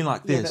would have been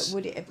like this. Yeah, but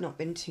would it have not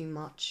been too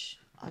much?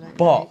 I don't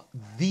know. But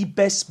the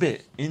best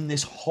bit in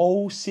this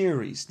whole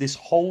series, this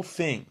whole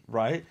thing,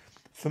 right?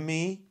 For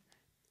me,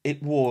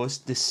 it was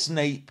the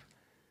Snape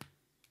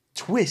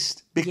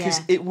twist,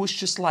 because it was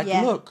just like,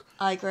 look,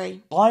 I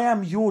agree. I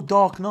am your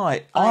Dark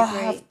Knight. I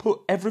agree. have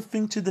put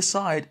everything to the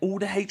side, all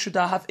the hatred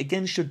I have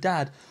against your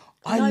dad.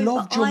 I No,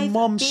 loved but your I've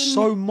mum been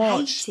so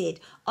much. Hated.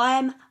 I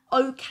am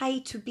okay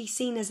to be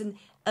seen as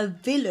a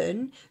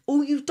villain.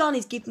 All you've done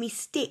is give me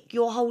stick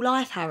your whole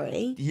life,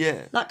 Harry.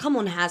 Yeah. Like, come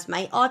on, Has,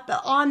 mate.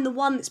 But I'm the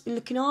one that's been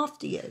looking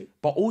after you.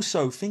 But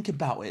also, think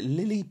about it.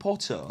 Lily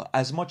Potter,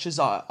 as much as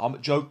I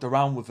joked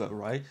around with her,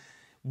 right?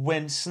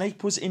 When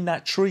Snape was in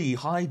that tree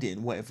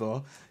hiding,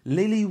 whatever,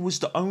 Lily was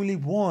the only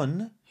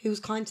one who was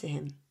kind to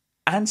him.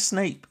 And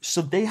Snape.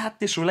 So they had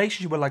this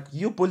relationship where, like,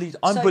 you're bullied,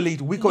 I'm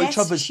bullied, we got each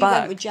other's she back.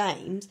 went with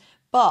James,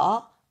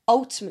 but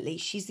ultimately,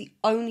 she's the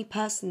only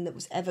person that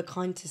was ever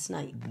kind to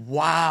Snape.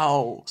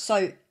 Wow.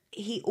 So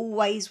he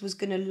always was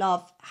going to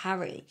love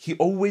Harry. He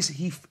always...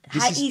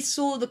 He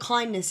saw the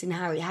kindness in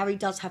Harry. Harry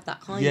does have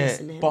that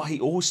kindness in him. But he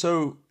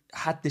also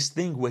had this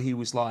thing where he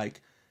was like,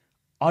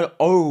 I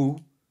owe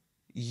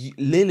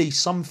Lily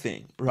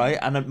something, right?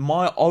 And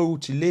my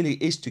ode to Lily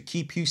is to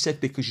keep you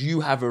safe because you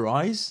have her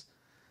eyes.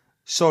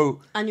 So...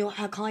 And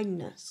her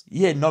kindness.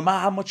 Yeah, no matter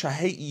how much I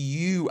hate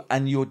you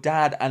and your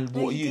dad and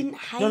what you... Didn't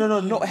hate no,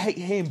 him. not hate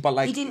him, but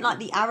like... He didn't like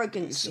the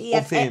arrogance. He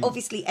of had him.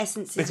 obviously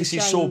essences because of he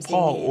James saw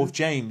part in him, of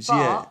James, but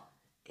yeah.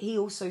 he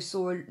also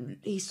saw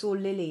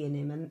Lily in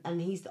him,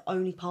 and he's the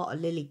only part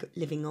of Lily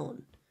living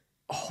on.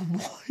 Oh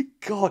my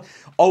God.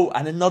 Oh,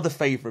 and another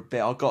favourite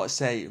bit, I've got to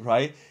say,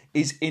 right,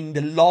 is in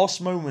the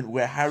last moment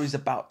where Harry's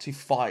about to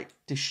fight,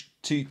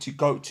 to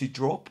go to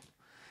drop.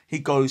 He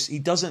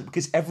doesn't,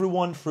 because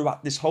everyone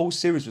throughout this whole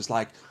series was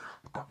like,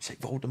 don't say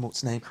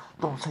Voldemort's name,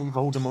 don't say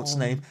Voldemort's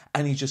name.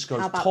 And he just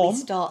goes, How about Tom, we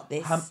start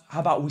this? How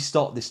about we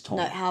start this, Tom?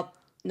 How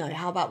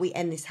about we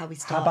end this how we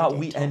started How about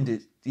we Tom? end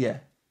it? Yeah.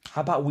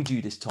 How about we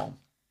do this, Tom?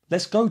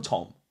 Let's go,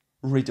 Tom.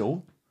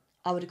 Riddle.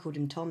 I would have called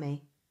him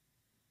Tommy.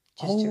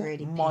 Just to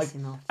really piss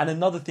him off. And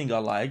another thing I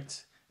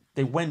liked,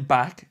 they went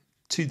back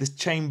to the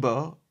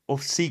Chamber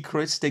of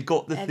Secrets. They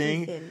got the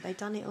Everything. thing. They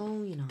done it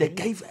all, you know. They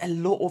gave a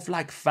lot of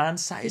like fan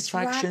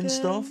satisfaction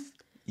stuff.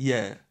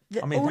 Yeah.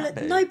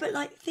 No, but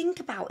like think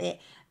about it.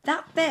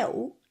 That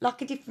felt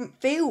like a different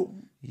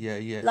film.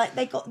 Yeah. Like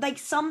they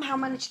somehow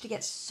managed to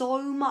get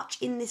so much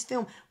in this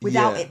film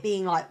without it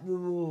being like,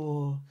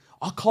 whoa.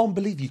 I can't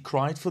believe you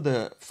cried for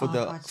the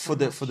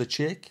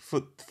chick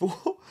for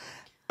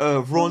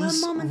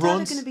Ron's. Her mum and dad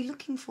are going to be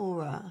looking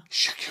for her.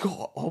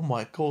 Oh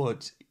my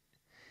God.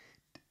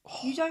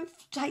 You don't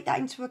take that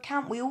into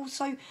account. We're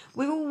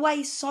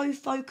always so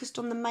focused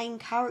on the main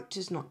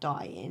characters not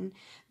dying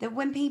that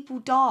when people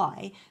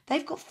die,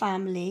 they've got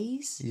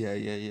families.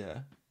 Yeah.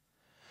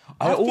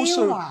 I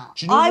also feel that.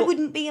 Do you know I what?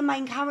 wouldn't be a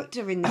main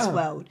character in this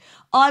world.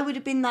 I would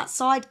have been that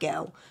side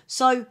girl.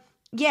 So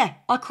yeah,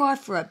 I cry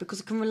for her because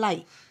I can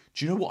relate.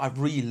 Do you know what I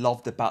really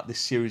loved about this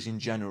series in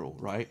general,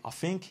 right? I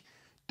think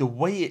the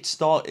way it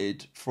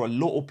started for a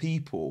lot of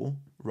people,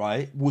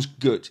 right, was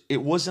good.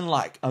 It wasn't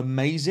like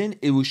amazing.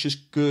 It was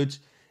just good.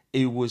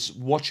 It was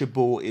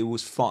watchable. It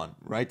was fun,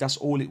 right? That's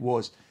all it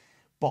was.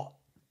 But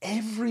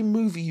every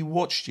movie you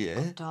watched,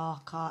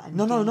 darker and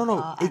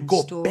no. It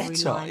got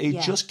better. It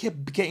yeah. just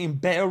kept getting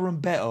better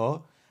and better.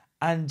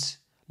 And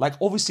like,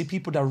 obviously,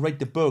 people that read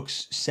the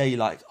books say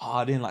like, "Oh,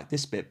 I didn't like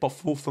this bit." But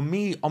for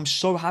me, I'm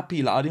so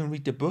happy like I didn't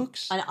read the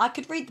books. And I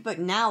could read the book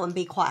now and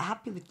be quite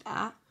happy with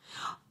that.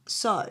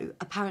 So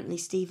apparently,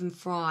 Stephen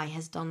Fry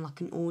has done like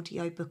an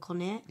audio book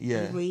on it.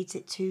 Yeah, he reads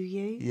it to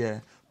you. Yeah,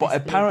 but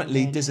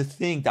apparently, there's a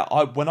thing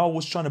that when I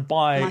was trying to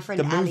buy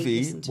the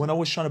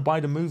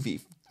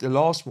movie, the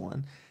last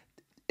one,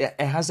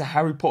 it has a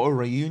Harry Potter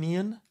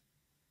reunion.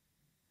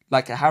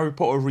 Like a Harry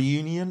Potter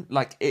reunion,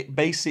 like it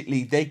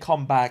basically they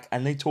come back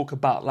and they talk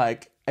about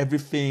like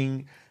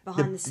everything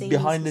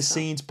behind the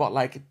scenes, but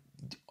like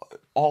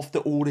after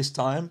all this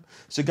time.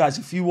 So guys,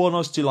 if you want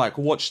us to like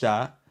watch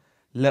that,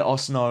 let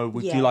us know.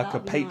 We'll do like a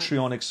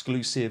Patreon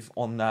exclusive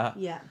on that.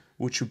 Yeah.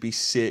 Which would be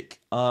sick.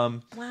 Wow,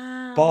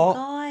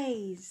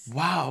 guys.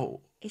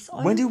 Wow. It's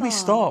over. When did we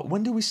start?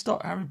 When did we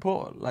start Harry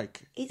Potter?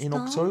 Like it's in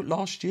done. October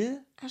last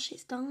year? Actually,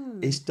 it's done.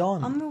 It's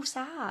done. I'm real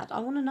sad.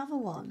 I want another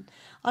one.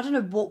 I don't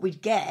know what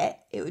we'd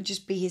get. It would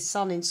just be his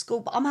son in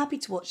school, but I'm happy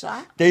to watch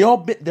that. They are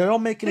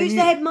making Who's a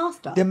new... the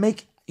headmaster?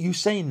 You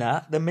saying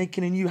that? They're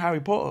making a new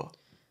Harry Potter.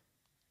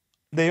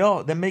 They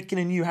are. They're making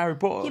a new Harry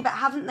Potter. Yeah, but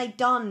haven't they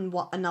done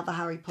another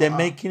Harry Potter?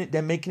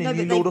 They're making a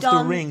new Lord of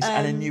the Rings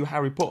and a new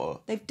Harry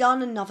Potter. They've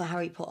done another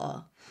Harry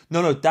Potter.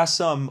 No,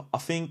 that's I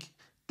think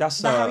that's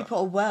the Harry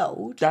Potter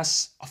world. I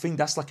think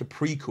that's like a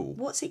prequel.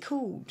 What's it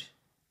called?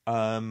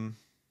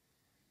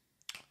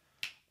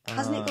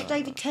 Hasn't it got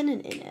David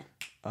Tennant in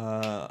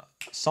it?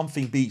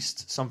 Something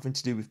Beast. Something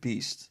to do with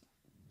Beast.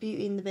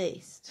 Beauty and the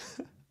Beast.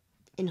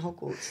 In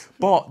Hogwarts.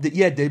 But,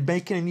 they're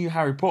making a new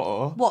Harry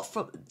Potter. What,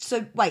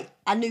 so, wait,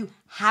 a new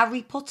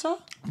Harry Potter?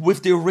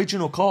 With the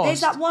original cast.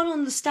 There's that one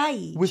on the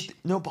stage. With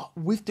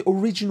the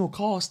original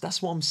cast,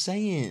 that's what I'm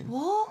saying.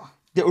 What?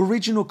 The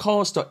original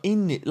cast are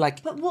in it,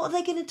 like... But what are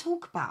they going to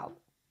talk about?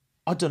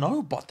 I don't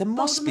know, but there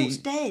must be... Voldemort's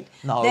dead.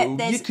 No,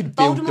 you could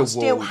build the Voldemort world.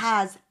 still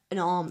has an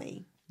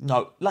army.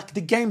 No, like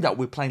the game that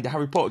we're playing, the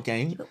Harry Potter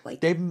game,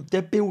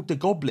 they build the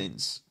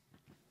goblins,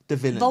 the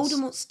villains.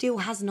 Voldemort still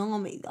has an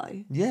army,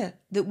 though. Yeah.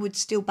 That would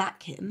still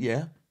back him.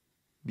 Yeah.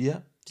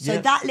 Yeah. So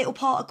that little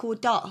particle of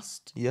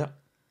dust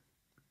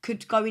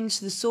could go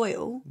into the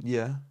soil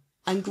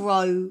and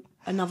grow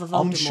another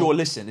Voldemort. I'm sure,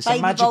 listen, it's Baby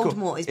a magical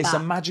Voldemort is it's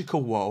back. a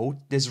magical world.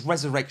 There's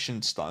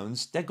resurrection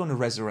stones. They're going to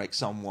resurrect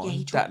someone. Yeah,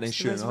 he that drops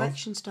the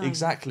resurrection stone.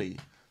 Exactly.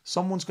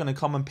 Someone's going to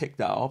come and pick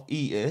that up,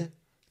 eat it,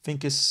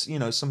 think it's,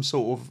 some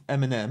sort of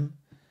M&M,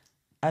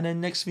 and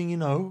then next thing you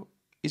know,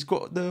 he's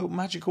got the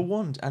magical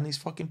wand and he's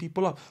fucking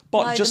people up.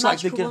 But no, just the like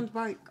magical the wand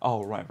broke.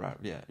 Oh, right,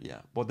 yeah.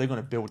 But they're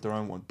going to build their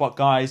own one. But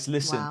guys,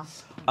 listen,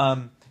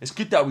 Wow. It's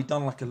good that we've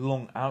done like a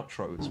long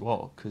outro as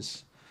well,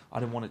 because I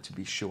didn't want it to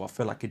be short. I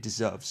feel like it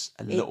deserves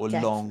a little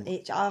long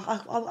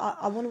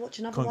I want to watch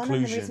another conclusion.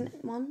 one and there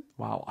isn't one.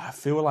 Wow, I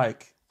feel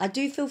like... I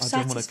do feel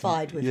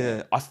satisfied with it.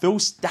 Yeah, I feel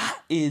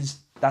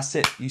that's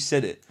it. You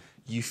said it.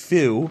 You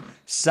feel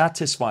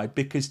satisfied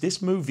because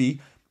this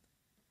movie,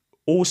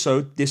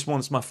 also, this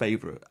one's my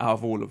favourite out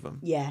of all of them.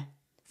 Yeah.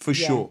 For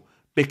sure.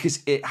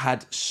 Because it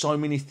had so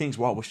many things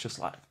where I was just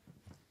like...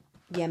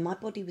 Yeah, my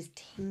body was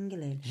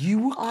tingling.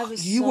 I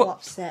was so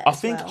upset. I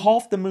think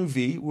half the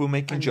movie we were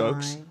making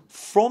jokes.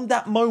 From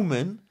that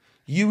moment,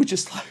 you were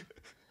just like...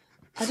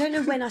 I don't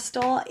know when I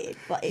started,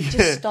 but it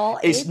just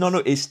started.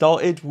 It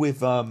started with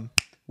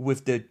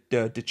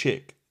the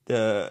chick,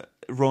 the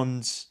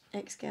Ron's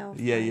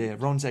ex-girlfriend. Yeah,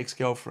 Ron's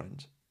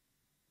ex-girlfriend.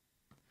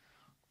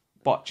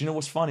 But do you know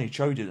what's funny?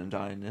 Cho didn't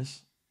die in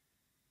this.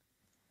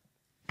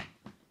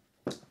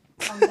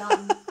 I'm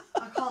done.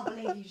 I can't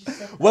believe you just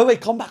said that.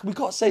 Wait, come back. We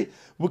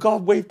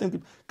gotta wave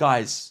them.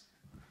 Guys,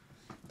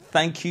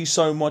 thank you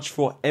so much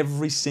for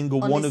every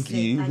single one of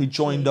you who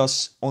joined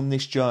us on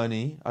this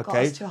journey. Okay. Got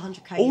us to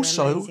 100K.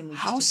 Also,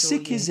 how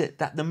sick is it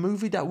that the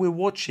movie that we're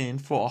watching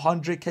for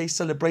 100K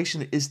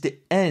celebration is the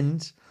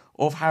end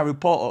of Harry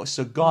Potter?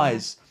 So,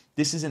 guys,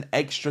 this is an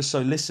extra. So,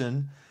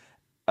 listen.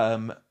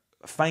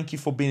 Thank you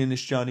for being in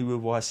this journey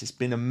with us. It's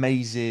been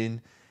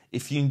amazing.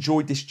 If you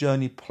enjoyed this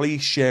journey,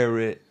 please share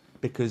it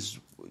because,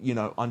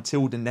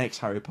 until the next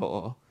Harry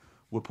Potter,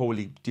 we'll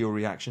probably do a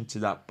reaction to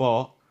that.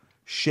 But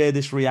share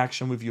this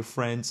reaction with your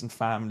friends and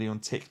family on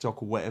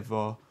TikTok or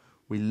whatever.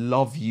 We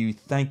love you.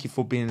 Thank you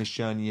for being in this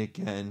journey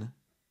again.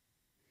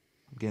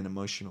 I'm getting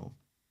emotional.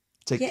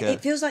 Take care.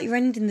 It feels like you're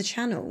ending the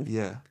channel.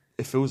 Yeah,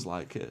 it feels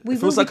like it. We it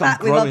feels will like be back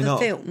I'm growing with other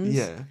up. films.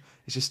 Yeah,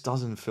 it just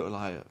doesn't feel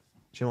like it.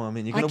 Do you know what I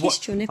mean? I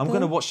kissed your nipple. I'm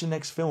going to watch the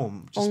next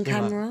film. Just on being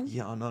camera? Like,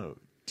 yeah, I know.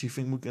 Do you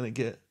think we're going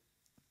to get...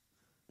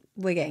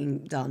 We're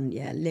getting done,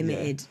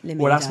 limited.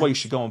 Well, that's why you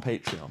should go on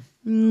Patreon.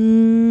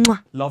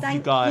 Mwah. Love Thank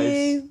you guys.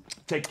 you.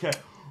 Take care.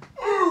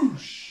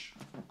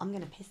 I'm going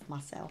to piss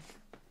myself.